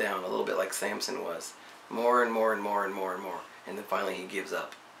knocked down, a little bit like Samson was. More and more and more and more and more. And then finally he gives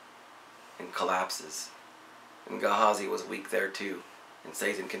up and collapses. And Gehazi was weak there too. And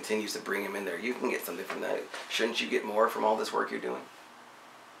Satan continues to bring him in there. You can get something from that. Shouldn't you get more from all this work you're doing?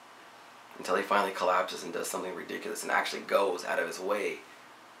 Until he finally collapses and does something ridiculous and actually goes out of his way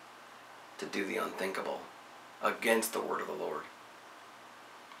to do the unthinkable against the word of the Lord.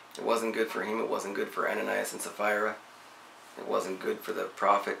 It wasn't good for him. It wasn't good for Ananias and Sapphira. It wasn't good for the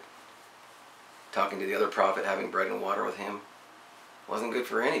prophet talking to the other prophet, having bread and water with him. It wasn't good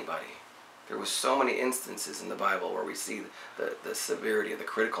for anybody. There was so many instances in the Bible where we see the severity, the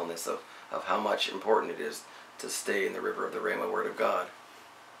criticalness of how much important it is to stay in the river of the Rhema word of God.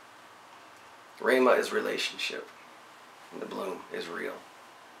 Rhema is relationship, and the bloom is real.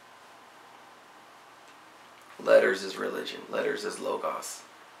 Letters is religion. Letters is logos.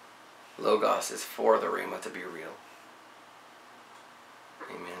 Logos is for the Rhema to be real.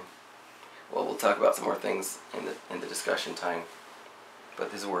 Amen. Well, we'll talk about some more things in the discussion time.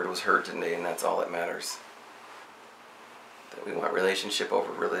 But his word was heard today, and that's all that matters. That we want relationship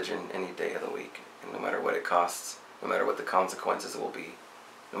over religion any day of the week. And no matter what it costs, no matter what the consequences will be,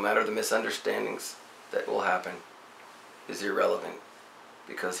 no matter the misunderstandings that will happen, is irrelevant.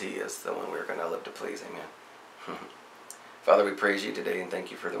 Because he is the one we're going to live to please. Amen. Father, we praise you today and thank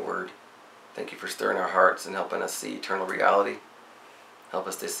you for the word. Thank you for stirring our hearts and helping us see eternal reality.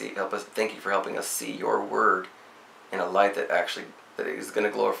 Thank you for helping us see your word in a light that is going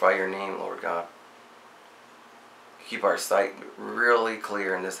to glorify your name, Lord God. Keep our sight really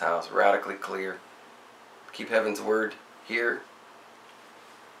clear in this house, radically clear. Keep heaven's word here.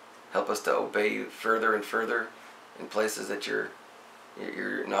 Help us to obey you further and further in places that you're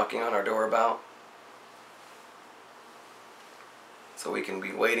knocking on our door about. So we can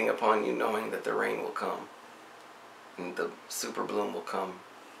be waiting upon you, knowing that the rain will come and the super bloom will come,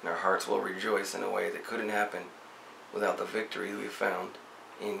 and our hearts will rejoice in a way that couldn't happen without the victory we found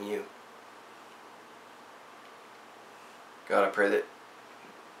in you. God, I pray that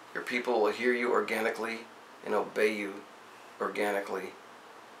your people will hear you organically and obey you organically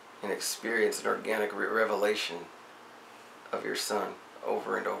and experience an organic revelation of your Son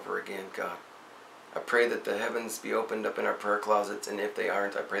over and over again, God. I pray that the heavens be opened up in our prayer closets, and if they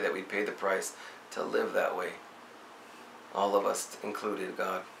aren't, I pray that we pay the price to live that way. All of us included,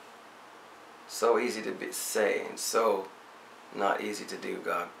 God. So easy to say and so not easy to do,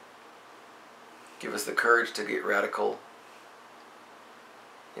 God. Give us the courage to get radical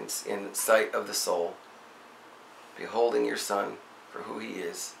in sight of the soul, beholding your Son for who he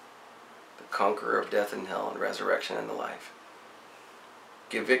is, the conqueror of death and hell and resurrection and the life.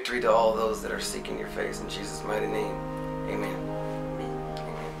 Give victory to all those that are seeking your face. In Jesus' mighty name, amen.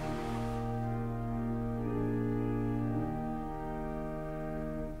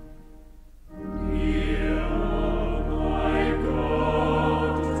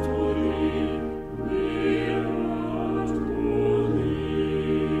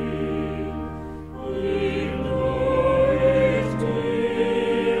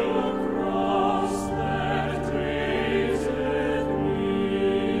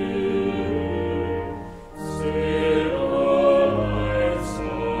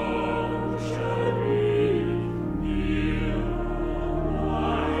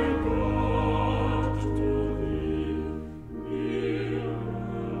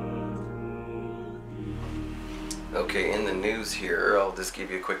 Okay, in the news here, I'll just give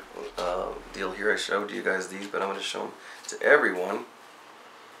you a quick deal here. I showed you guys these, but I'm going to show them to everyone.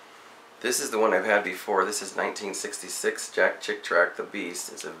 This is the one I've had before. This is 1966 Jack Chick track, The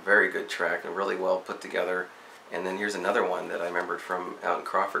Beast. It's a very good track and really well put together. And then here's another one that I remembered from out in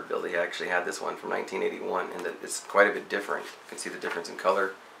Crawfordville. They actually had this one from 1981, and it's quite a bit different. You can see the difference in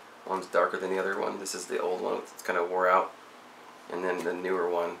color. One's darker than the other one. This is the old one. It's kind of wore out. And then the newer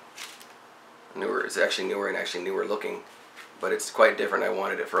one. It's actually newer and actually newer looking, but it's quite different. I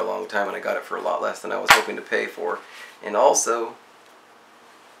wanted it for a long time and I got it for a lot less than I was hoping to pay for. And also,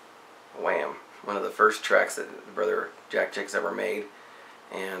 Wham, one of the first tracks that Brother Jack Chick's ever made,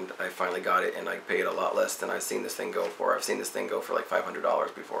 and I finally got it and I paid a lot less than I've seen this thing go for. I've seen this thing go for like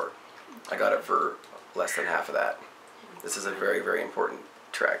 $500 before. I got it for less than half of that. This is a very, very important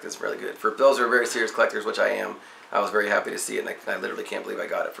track. It's really good. For those who are very serious collectors, which I am, I was very happy to see it, and I literally can't believe I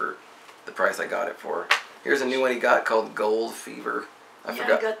got it for the price I got it for. Here's a new one he got called Gold Fever. I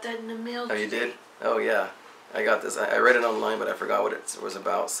got that in the mail. Oh, you did? Oh, yeah. I got this. I read it online, but I forgot what it was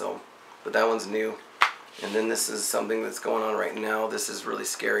about. So, but that one's new. And then this is something that's going on right now. This is really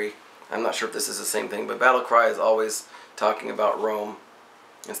scary. I'm not sure if this is the same thing, but Battle Cry is always talking about Rome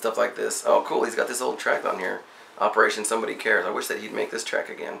and stuff like this. Oh, cool. He's got this old track on here. Operation Somebody Cares. I wish that he'd make this track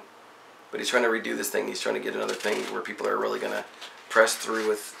again. But he's trying to redo this thing. He's trying to get another thing where people are really going to press through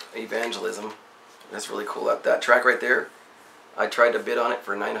with evangelism. That's really cool. That track right there, I tried to bid on it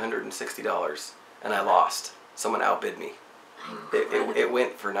for $960 and I lost. Someone outbid me. It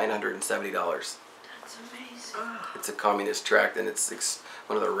went for $970. That's amazing. It's a communist track, and it's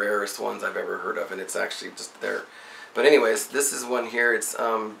one of the rarest ones I've ever heard of, and it's actually just there. But anyways, this is one here. It's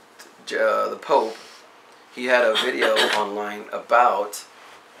the Pope. He had a video online about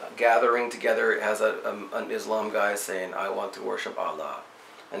gathering together. It has an Islam guy saying, I want to worship Allah.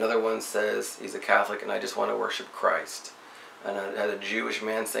 Another one says he's a Catholic and I just want to worship Christ. And it had a Jewish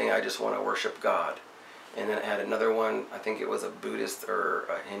man saying, I just want to worship God. And then it had another one, I think it was a Buddhist or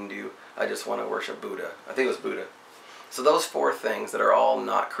a Hindu, I just want to worship Buddha. I think it was Buddha. So those four things that are all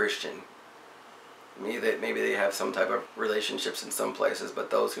not Christian, maybe they have some type of relationships in some places,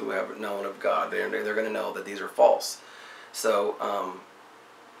 but those who have known of God, they're going to know that these are false. So,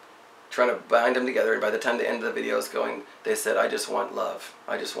 trying to bind them together, and by the time the end of the video is going, they said, I just want love,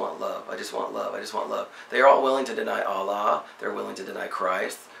 I just want love, I just want love, I just want love. They are all willing to deny Allah, they're willing to deny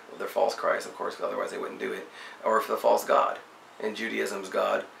Christ, well, they're false Christ, of course, otherwise they wouldn't do it, or if the false God. And Judaism's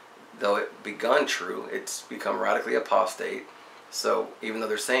God, though it begun true, it's become radically apostate, so even though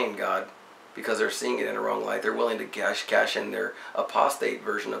they're saying God, because they're seeing it in a wrong light. They're willing to cash in their apostate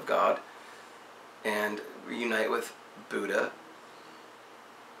version of God and reunite with Buddha,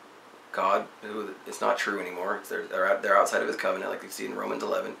 God, who is not true anymore. They're outside of his covenant, like we see in Romans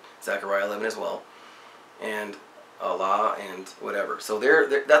 11, Zechariah 11 as well, and Allah and whatever. So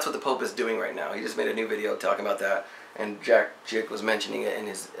that's what the Pope is doing right now. He just made a new video talking about that, and Jack Chick was mentioning it in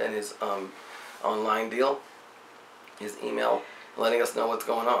his online deal, his email, letting us know what's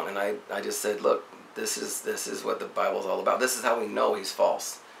going on. And I just said, look, this is what the Bible's all about. This is how we know he's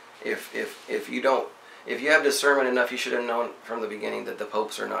false. If you have discernment enough, you should have known from the beginning that the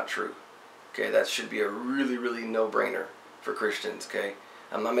popes are not true. Okay, that should be a really, really no-brainer for Christians, okay?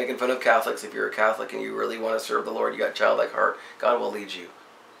 I'm not making fun of Catholics. If you're a Catholic and you really want to serve the Lord, you got childlike heart, God will lead you.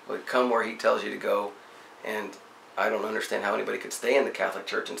 But come where he tells you to go. And I don't understand how anybody could stay in the Catholic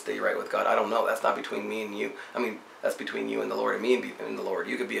Church and stay right with God. I don't know. That's not between me and you. I mean, that's between you and the Lord, and me and the Lord.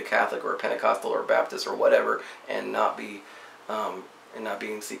 You could be a Catholic or a Pentecostal or a Baptist or whatever and not be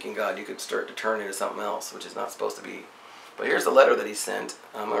seeking God. You could start to turn into something else, which is not supposed to be. But here's the letter that he sent.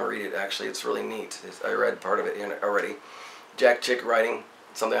 I'm going to read it, actually. It's really neat. I read part of it already. Jack Chick writing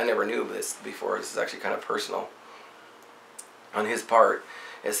something I never knew this before. This is actually kind of personal on his part.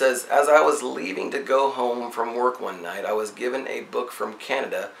 It says, as I was leaving to go home from work one night, I was given a book from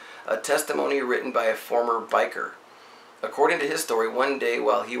Canada, a testimony written by a former biker. According to his story, one day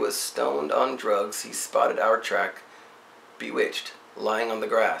while he was stoned on drugs, he spotted our track, Bewitched, lying on the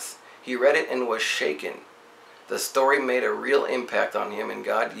grass. He read it and was shaken. The story made a real impact on him, and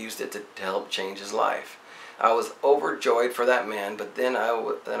God used it to help change his life. I was overjoyed for that man, but then I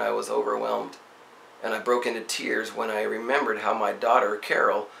was overwhelmed, and I broke into tears when I remembered how my daughter,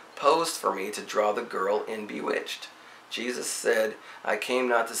 Carol, posed for me to draw the girl in Bewitched. Jesus said, I came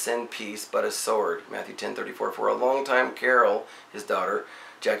not to send peace, but a sword. Matthew 10:34. For a long time, Carol, his daughter,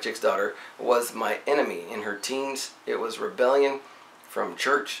 Jack Chick's daughter, was my enemy. In her teens, it was rebellion from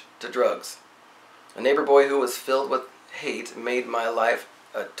church to drugs. A neighbor boy who was filled with hate made my life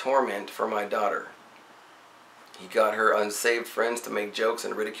a torment for my daughter. He got her unsaved friends to make jokes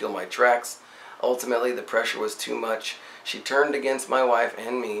and ridicule my tracks. Ultimately, the pressure was too much. She turned against my wife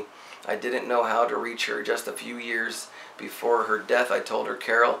and me. I didn't know how to reach her. Just a few years before her death, I told her,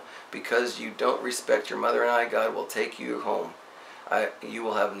 Carol, because you don't respect your mother and I, God will take you home. You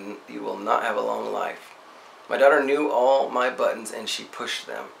will not have a long life. My daughter knew all my buttons, and she pushed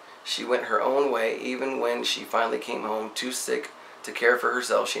them. She went her own way. Even when she finally came home too sick to care for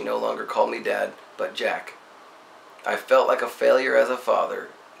herself, she no longer called me Dad, but Jack. I felt like a failure as a father.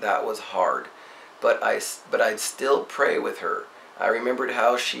 That was hard. But I'd still pray with her. I remembered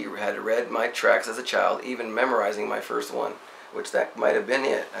how she had read my tracts as a child, even memorizing my first one, which that might have been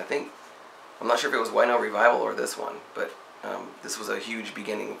it. I'm not sure if it was Why Now Revival or this one, but this was a huge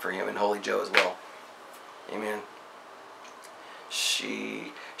beginning for him, and Holy Joe as well. Amen.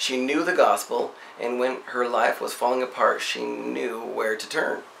 She knew the gospel, and when her life was falling apart, she knew where to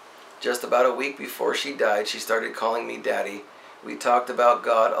turn. Just about a week before she died, she started calling me Daddy. We talked about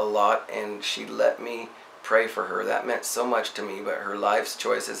God a lot, and she let me pray for her. That meant so much to me, but her life's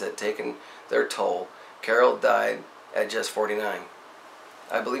choices had taken their toll. Carol died at just 49.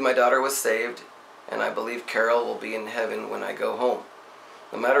 I believe my daughter was saved, and I believe Carol will be in heaven when I go home.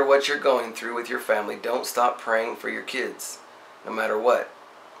 No matter what you're going through with your family, don't stop praying for your kids. No matter what.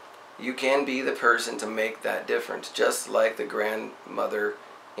 You can be the person to make that difference, just like the grandmother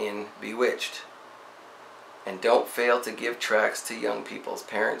in Bewitched. And don't fail to give tracts to young people's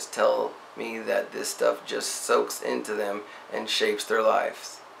parents. Tell me that this stuff just soaks into them and shapes their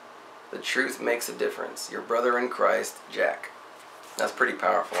lives. The truth makes a difference. Your brother in Christ, Jack. That's pretty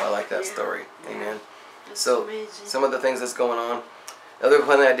powerful. I like that story. Amen. So, amazing. some of the things that's going on. The other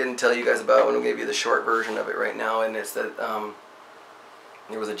one I didn't tell you guys about, I'm going to give you the short version of it right now, and it's that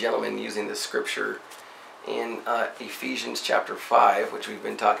there was a gentleman using this scripture in Ephesians chapter 5, which we've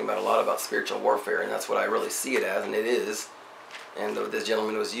been talking about a lot about spiritual warfare, and that's what I really see it as, and it is. And what this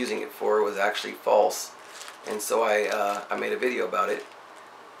gentleman was using it for was actually false. And so I made a video about it.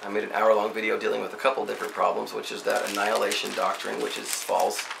 I made an hour-long video dealing with a couple different problems, which is that annihilation doctrine, which is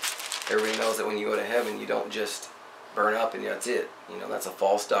false. Everybody knows that when you go to heaven, you don't just burn up and that's it. You know, that's a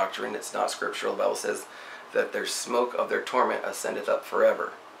false doctrine. It's not scriptural. The Bible says that their smoke of their torment ascendeth up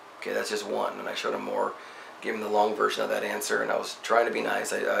forever. Okay, that's just one. And I showed him more, gave him the long version of that answer, and I was trying to be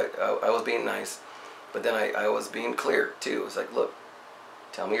nice. I was being nice, but then I was being clear too. It's like, look,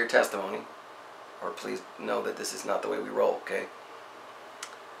 tell me your testimony, or please know that this is not the way we roll, okay?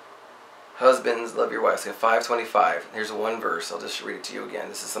 Husbands, love your wives. 5:25. Here's one verse. I'll just read it to you again.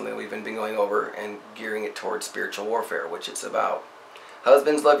 This is something we've been going over and gearing it towards spiritual warfare, which it's about.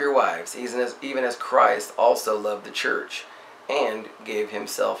 Husbands, love your wives, even as Christ also loved the church and gave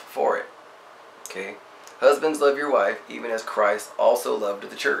himself for it. Okay? Husbands, love your wife, even as Christ also loved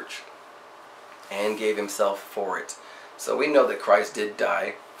the church and gave himself for it. So we know that Christ did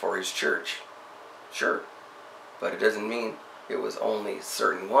die for his church. Sure. But it doesn't mean it was only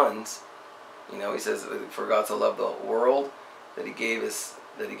certain ones. You know, he says, for God so loved the world that he gave his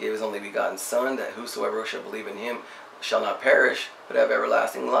only begotten Son, that whosoever shall believe in him shall not perish, but have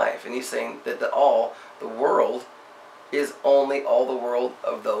everlasting life. And he's saying that the world is only all the world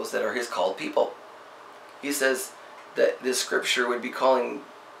of those that are his called people. He says that this scripture would be calling,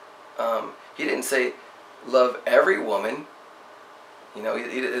 he didn't say love every woman. You know,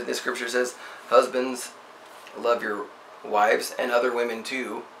 the scripture says, husbands, love your wives and other women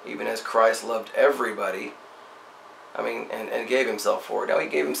too, even as Christ loved everybody. I mean, and gave himself for it. Now, he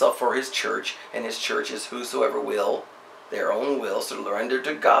gave himself for his church, and his church is whosoever will, their own will, surrender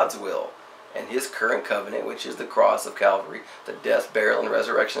to God's will. And his current covenant, which is the cross of Calvary, the death, burial, and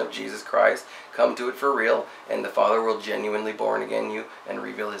resurrection of Jesus Christ, come to it for real, and the Father will genuinely born again you and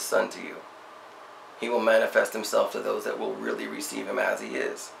reveal his Son to you. He will manifest himself to those that will really receive him as he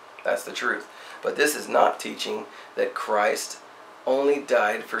is. That's the truth. But this is not teaching that Christ only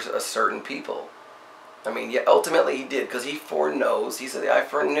died for a certain people. I mean, yeah, ultimately he did, because he foreknows. He said, I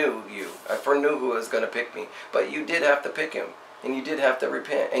foreknew you. I foreknew who was going to pick me. But you did have to pick him. And you did have to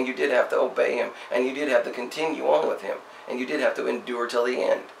repent. And you did have to obey him. And you did have to continue on with him. And you did have to endure till the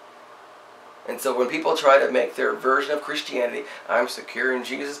end. And so when people try to make their version of Christianity, I'm secure in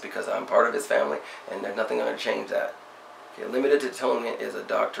Jesus because I'm part of his family, and there's nothing going to change that. Okay, limited atonement is a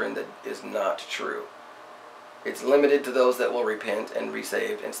doctrine that is not true. It's limited to those that will repent and be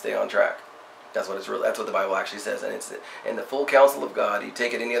saved and stay on track. That's what the Bible actually says, and it's in the full counsel of God. You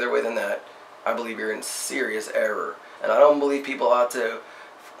take it any other way than that, I believe you're in serious error. And I don't believe people ought to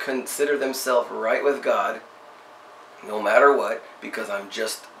consider themselves right with God, no matter what, because I'm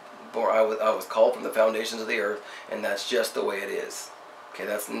just born. I was called from the foundations of the earth, and that's just the way it is. Okay,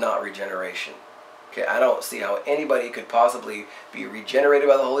 that's not regeneration. Okay, I don't see how anybody could possibly be regenerated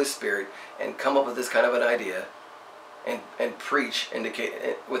by the Holy Spirit and come up with this kind of an idea and preach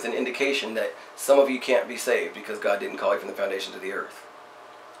with an indication that some of you can't be saved because God didn't call you from the foundations of the earth.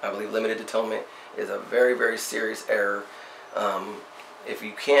 I believe limited atonement is a very, very serious error. If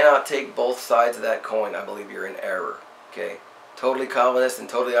you cannot take both sides of that coin, I believe you're in error. Okay, totally Calvinist and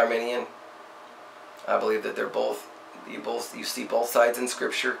totally Arminian. I believe that they're both. You see both sides in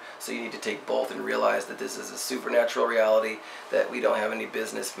Scripture, so you need to take both and realize that this is a supernatural reality that we don't have any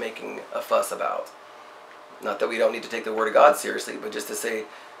business making a fuss about. Not that we don't need to take the Word of God seriously, but just to say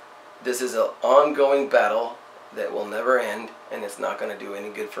this is an ongoing battle that will never end, and it's not going to do any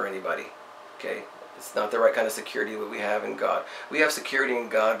good for anybody. Okay? It's not the right kind of security that we have in God. We have security in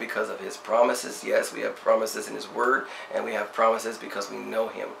God because of his promises. Yes, we have promises in his Word, and we have promises because we know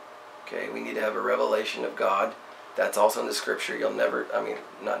him. Okay? We need to have a revelation of God. That's also in the Scripture. You'll never, I mean,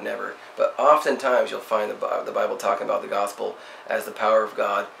 not never, but oftentimes you'll find the Bible talking about the gospel as the power of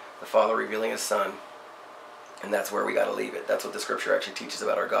God, the Father revealing his Son. And that's where we got to leave it. That's what the Scripture actually teaches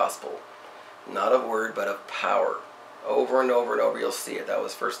about our gospel. Not of word, but of power. Over and over and over you'll see it. That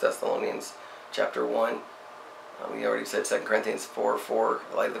was 1 Thessalonians chapter 1. We already said 2 Corinthians 4:4,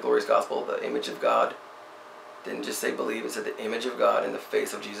 the light of the glorious gospel, the image of God. Didn't just say believe, it said the image of God in the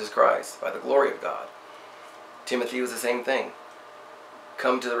face of Jesus Christ, by the glory of God. Timothy was the same thing.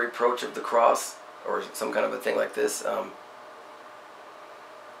 Come to the reproach of the cross, or some kind of a thing like this.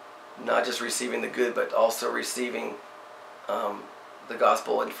 Not just receiving the good, but also receiving the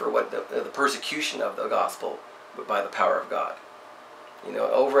gospel, and for what the persecution of the gospel, but by the power of God. You know,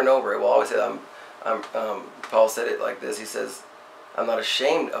 over and over, it will always say, Paul said it like this. He says, I'm not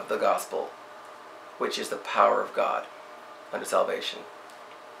ashamed of the gospel, which is the power of God unto salvation.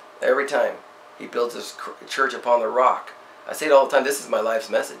 Every time he builds his church upon the rock. I say it all the time, this is my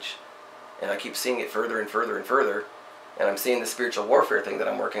life's message. And I keep seeing it further and further and further. And I'm seeing the spiritual warfare thing that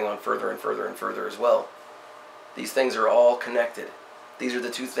I'm working on further and further and further as well. These things are all connected. These are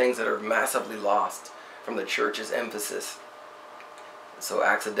the two things that are massively lost from the church's emphasis. So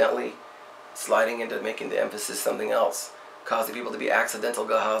accidentally sliding into making the emphasis something else, causing people to be accidental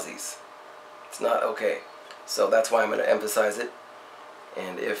Gehazis. It's not okay. So that's why I'm going to emphasize it.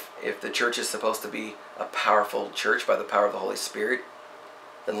 And if the church is supposed to be a powerful church by the power of the Holy Spirit,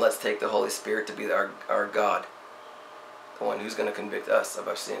 then let's take the Holy Spirit to be our God, the one who's going to convict us of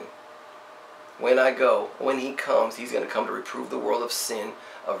our sin. When he comes, he's going to come to reprove the world of sin,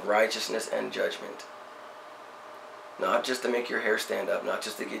 of righteousness, and judgment. Not just to make your hair stand up, not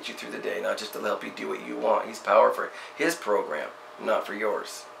just to get you through the day, not just to help you do what you want. He's powerful. His program, not for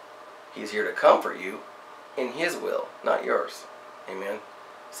yours. He's here to comfort you in His will, not yours. Amen.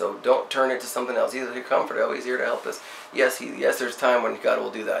 So don't turn it to something else. He's here to comfort. Oh, He's here to help us. Yes, there's time when God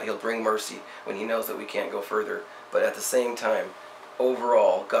will do that. He'll bring mercy when He knows that we can't go further. But at the same time,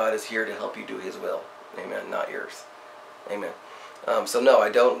 overall, God is here to help you do His will. Amen, not yours. Amen. So no, I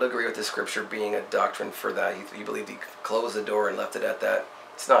don't agree with the scripture being a doctrine for that. He believed He closed the door and left it at that.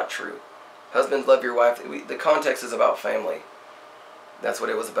 It's not true. Husbands, love your wife. The context is about family. That's what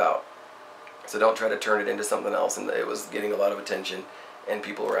it was about. So don't try to turn it into something else. And it was getting a lot of attention, and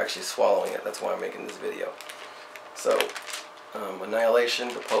people were actually swallowing it. That's why I'm making this video. So, annihilation,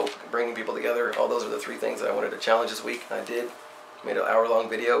 the Pope, bringing people together, all those are the three things that I wanted to challenge this week. I did. Made an hour-long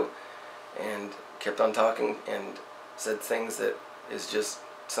video and kept on talking and said things that is just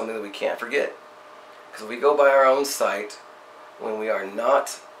something that we can't forget. Because we go by our own sight when we are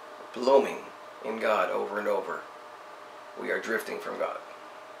not blooming in God over and over. We are drifting from God.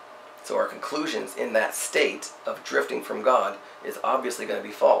 So our conclusions in that state of drifting from God is obviously going to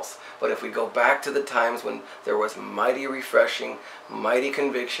be false. But if we go back to the times when there was mighty refreshing, mighty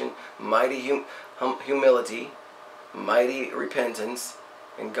conviction, mighty humility, mighty repentance,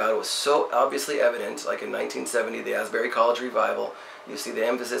 and God was so obviously evident, like in 1970, the Asbury College Revival, you see the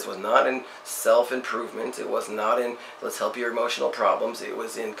emphasis was not in self-improvement. It was not in let's help your emotional problems. It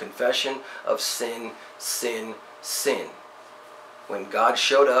was in confession of sin, sin, sin. When God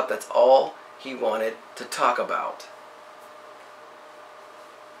showed up, that's all He wanted to talk about.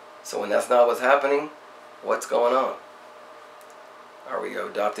 So when that's not what's happening, what's going on? Are we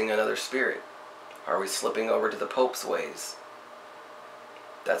adopting another spirit? Are we slipping over to the Pope's ways?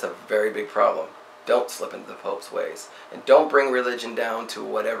 That's a very big problem. Don't slip into the Pope's ways. And don't bring religion down to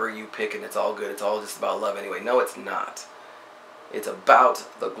whatever you pick and it's all good. It's all just about love anyway. No, it's not. It's about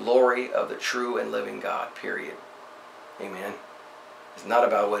the glory of the true and living God, period. Amen. It's not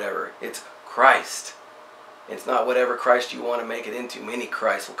about whatever. It's Christ. It's not whatever Christ you want to make it into. Many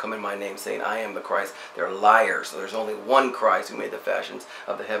Christs will come in my name saying, I am the Christ. They're liars. So there's only one Christ who made the fashions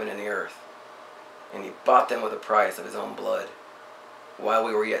of the heaven and the earth. And He bought them with a price of His own blood. While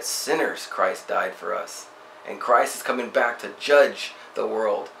we were yet sinners, Christ died for us. And Christ is coming back to judge the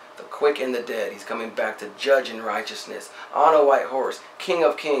world, the quick and the dead. He's coming back to judge in righteousness. On a white horse, King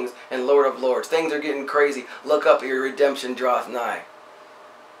of kings and Lord of lords. Things are getting crazy. Look up, your redemption draweth nigh.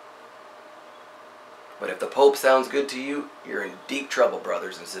 But if the Pope sounds good to you, you're in deep trouble,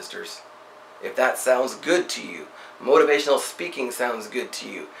 brothers and sisters. If that sounds good to you, motivational speaking sounds good to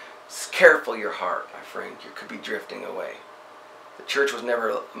you, careful your heart, my friend. You could be drifting away. The church was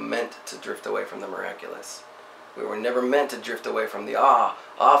never meant to drift away from the miraculous. We were never meant to drift away from the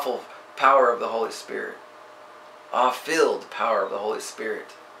awful power of the Holy Spirit. Awe-filled power of the Holy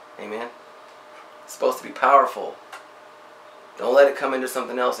Spirit. Amen? It's supposed to be powerful. Don't let it come into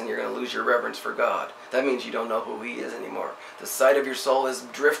something else and you're going to lose your reverence for God. That means you don't know who He is anymore. The sight of your soul is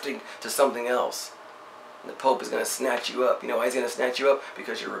drifting to something else. And the Pope is going to snatch you up. You know why He's going to snatch you up?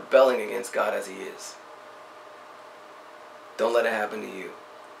 Because you're rebelling against God as He is. Don't let it happen to you.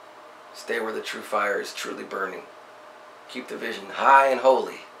 Stay where the true fire is truly burning. Keep the vision high and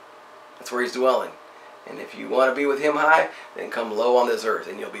holy. That's where He's dwelling. And if you want to be with Him high, then come low on this earth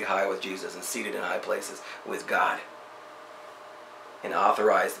and you'll be high with Jesus and seated in high places with God. And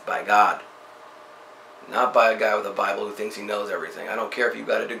authorized by God. Not by a guy with a Bible who thinks he knows everything. I don't care if you've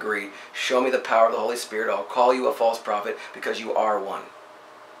got a degree. Show me the power of the Holy Spirit. I'll call you a false prophet because you are one.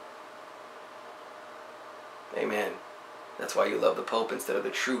 Amen. That's why you love the Pope instead of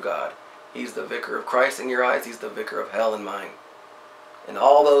the true God. He's the vicar of Christ in your eyes. He's the vicar of hell in mine. And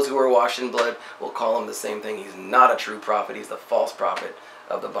all those who are washed in blood will call him the same thing. He's not a true prophet. He's the false prophet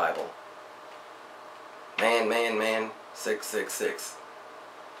of the Bible. Man, man, man. 666.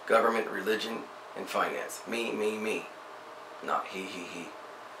 Government, religion, and finance. Me, me, me. Not he, he, he.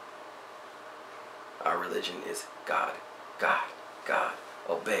 Our religion is God, God, God.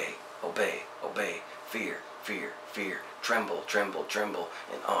 Obey, obey, obey. Fear, fear, fear. Tremble, tremble, tremble.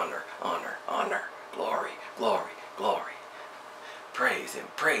 And honor, honor, honor. Glory, glory, glory. Praise Him,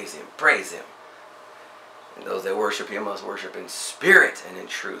 praise Him, praise Him. And those that worship Him must worship in spirit and in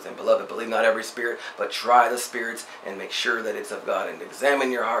truth. And beloved, believe not every spirit, but try the spirits and make sure that it's of God. And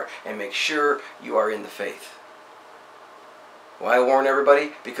examine your heart and make sure you are in the faith. Why warn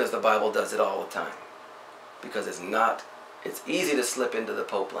everybody? Because the Bible does it all the time. Because it's easy to slip into the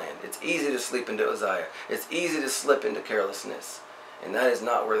Pope land. It's easy to slip into Uzziah. It's easy to slip into carelessness. And that is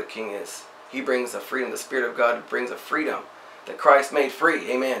not where the King is. He brings a freedom. The Spirit of God brings a freedom that Christ made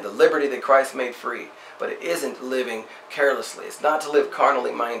free. Amen. The liberty that Christ made free. But it isn't living carelessly. It's not to live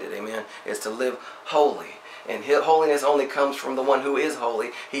carnally minded. Amen. It's to live holy And holiness only comes from the one who is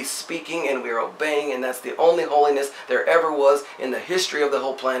holy. He's speaking and we are obeying, and that's the only holiness there ever was in the history of the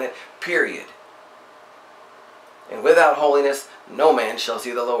whole planet, period. And without holiness, no man shall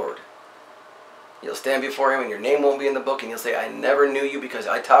see the Lord. You'll stand before him and your name won't be in the book, and you'll say, I never knew you because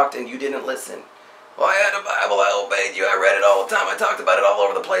I talked and you didn't listen. Well, I had a Bible, I obeyed you, I read it all the time, I talked about it all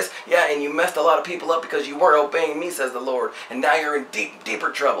over the place. Yeah, and you messed a lot of people up because you weren't obeying me, says the Lord. And now you're in deeper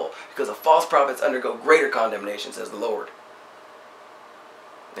trouble because the false prophets undergo greater condemnation, says the Lord.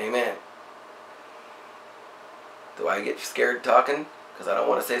 Amen. Do I get scared talking because I don't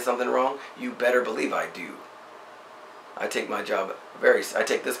want to say something wrong? You better believe I do. I take my job I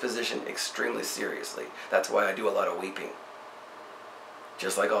take this position extremely seriously. That's why I do a lot of weeping.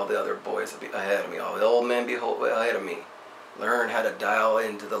 Just like all the other boys ahead of me, all the old men ahead of me. Learn how to dial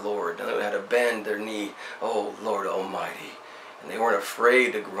into the Lord. Learn how to bend their knee. Oh, Lord Almighty. And they weren't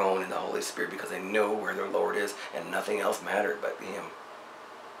afraid to groan in the Holy Spirit because they know where their Lord is and nothing else mattered but him.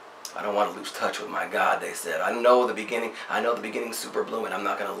 I don't want to lose touch with my God, they said. I know the beginning's super blooming. I'm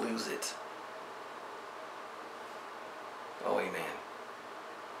not going to lose it. Oh, amen.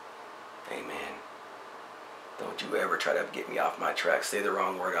 Amen. Don't you ever try to get me off my track. Say the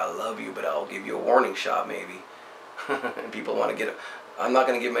wrong word. I love you, but I'll give you a warning shot maybe. And people want to get it. I'm not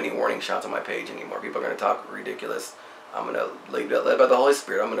going to give them any warning shots on my page anymore. People are going to talk ridiculous. I'm going to, led by the Holy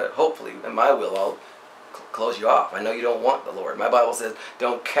Spirit, I'm going to, hopefully, in my will, I'll close you off. I know you don't want the Lord. My Bible says,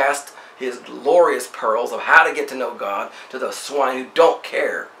 don't cast his glorious pearls of how to get to know God to the swine who don't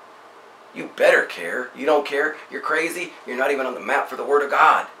care. You better care. You don't care. You're crazy. You're not even on the map for the Word of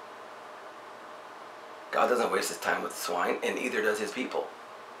God. God doesn't waste his time with swine, and either does his people.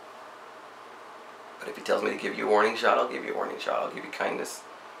 But if he tells me to give you a warning shot, I'll give you a warning shot. I'll give you kindness.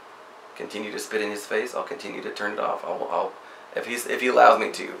 Continue to spit in his face. I'll continue to turn it off. If he allows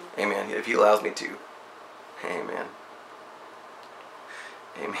me to. Amen. If he allows me to. Amen.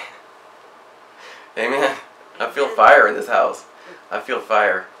 Amen. Amen. I feel fire in this house. I feel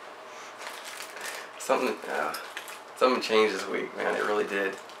fire. Something changed this week, man. It really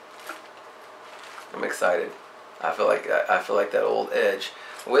did. I'm excited. I feel like that old Edge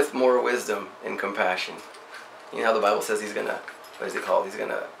with more wisdom and compassion. You know how the Bible says he's gonna, what is it called? He's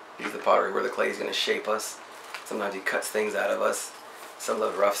the pottery where the clay is gonna shape us. Sometimes he cuts things out of us, some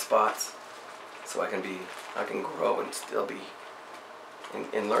of the rough spots, so I can grow and still be,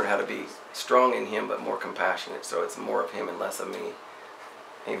 and learn how to be strong in him, but more compassionate. So it's more of him and less of me.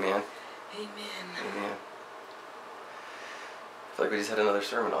 Amen. Amen. Amen. I feel like we just had another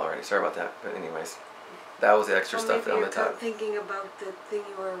sermon already. Sorry about that. But anyways, that was the extra stuff on the top. You're thinking about the thing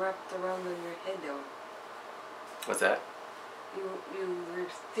you were wrapped around on your head, though. What's that? You were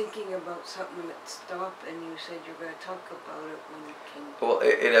thinking about something that stopped, and you said you're going to talk about it when you can. Well,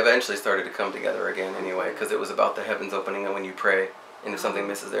 it eventually started to come together again anyway, because it was about the heavens opening and when you pray, and if something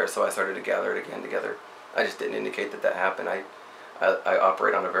misses there, so I started to gather it again together. I just didn't indicate that happened. I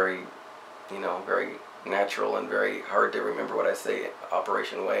operate on a very, very natural and very hard to remember what I say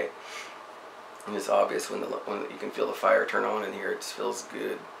operation way. And it's obvious when you can feel the fire turn on in here. It feels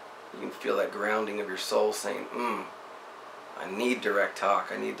good. You can feel that grounding of your soul saying, I need direct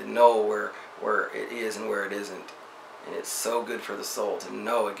talk. I need to know where it is and where it isn't. And it's so good for the soul to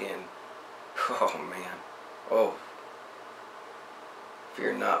know again. Oh, man. Oh.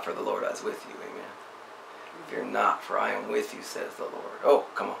 Fear not, for the Lord is with you. Amen. Fear not, for I am with you, says the Lord. Oh,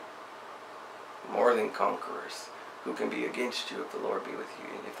 come on. More than conquerors. Who can be against you if the Lord be with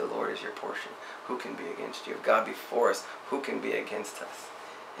you? And if the Lord is your portion, who can be against you? If God be for us, who can be against us?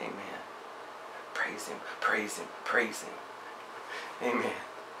 Amen. Praise him, praise him, praise him. Amen.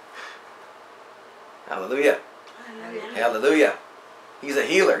 Hallelujah. Hallelujah. Hallelujah. He's a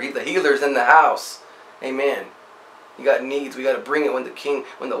healer. The healer's in the house. Amen. You got needs. We got to bring it when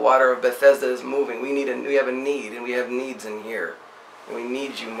the water of Bethesda is moving. We have a need, and we have needs in here. And we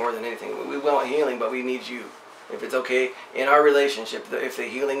need you more than anything. We want healing, but we need you. If it's okay in our relationship, if the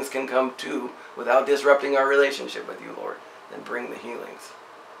healings can come too without disrupting our relationship with you, Lord, then bring the healings.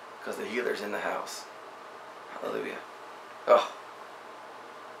 Because the healer's in the house. Hallelujah. Oh.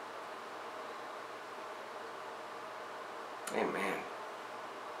 Amen.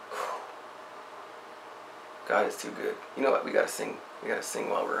 God is too good. You know what? We got to sing. We got to sing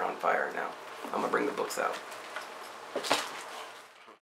while we're on fire now. I'm going to bring the books out.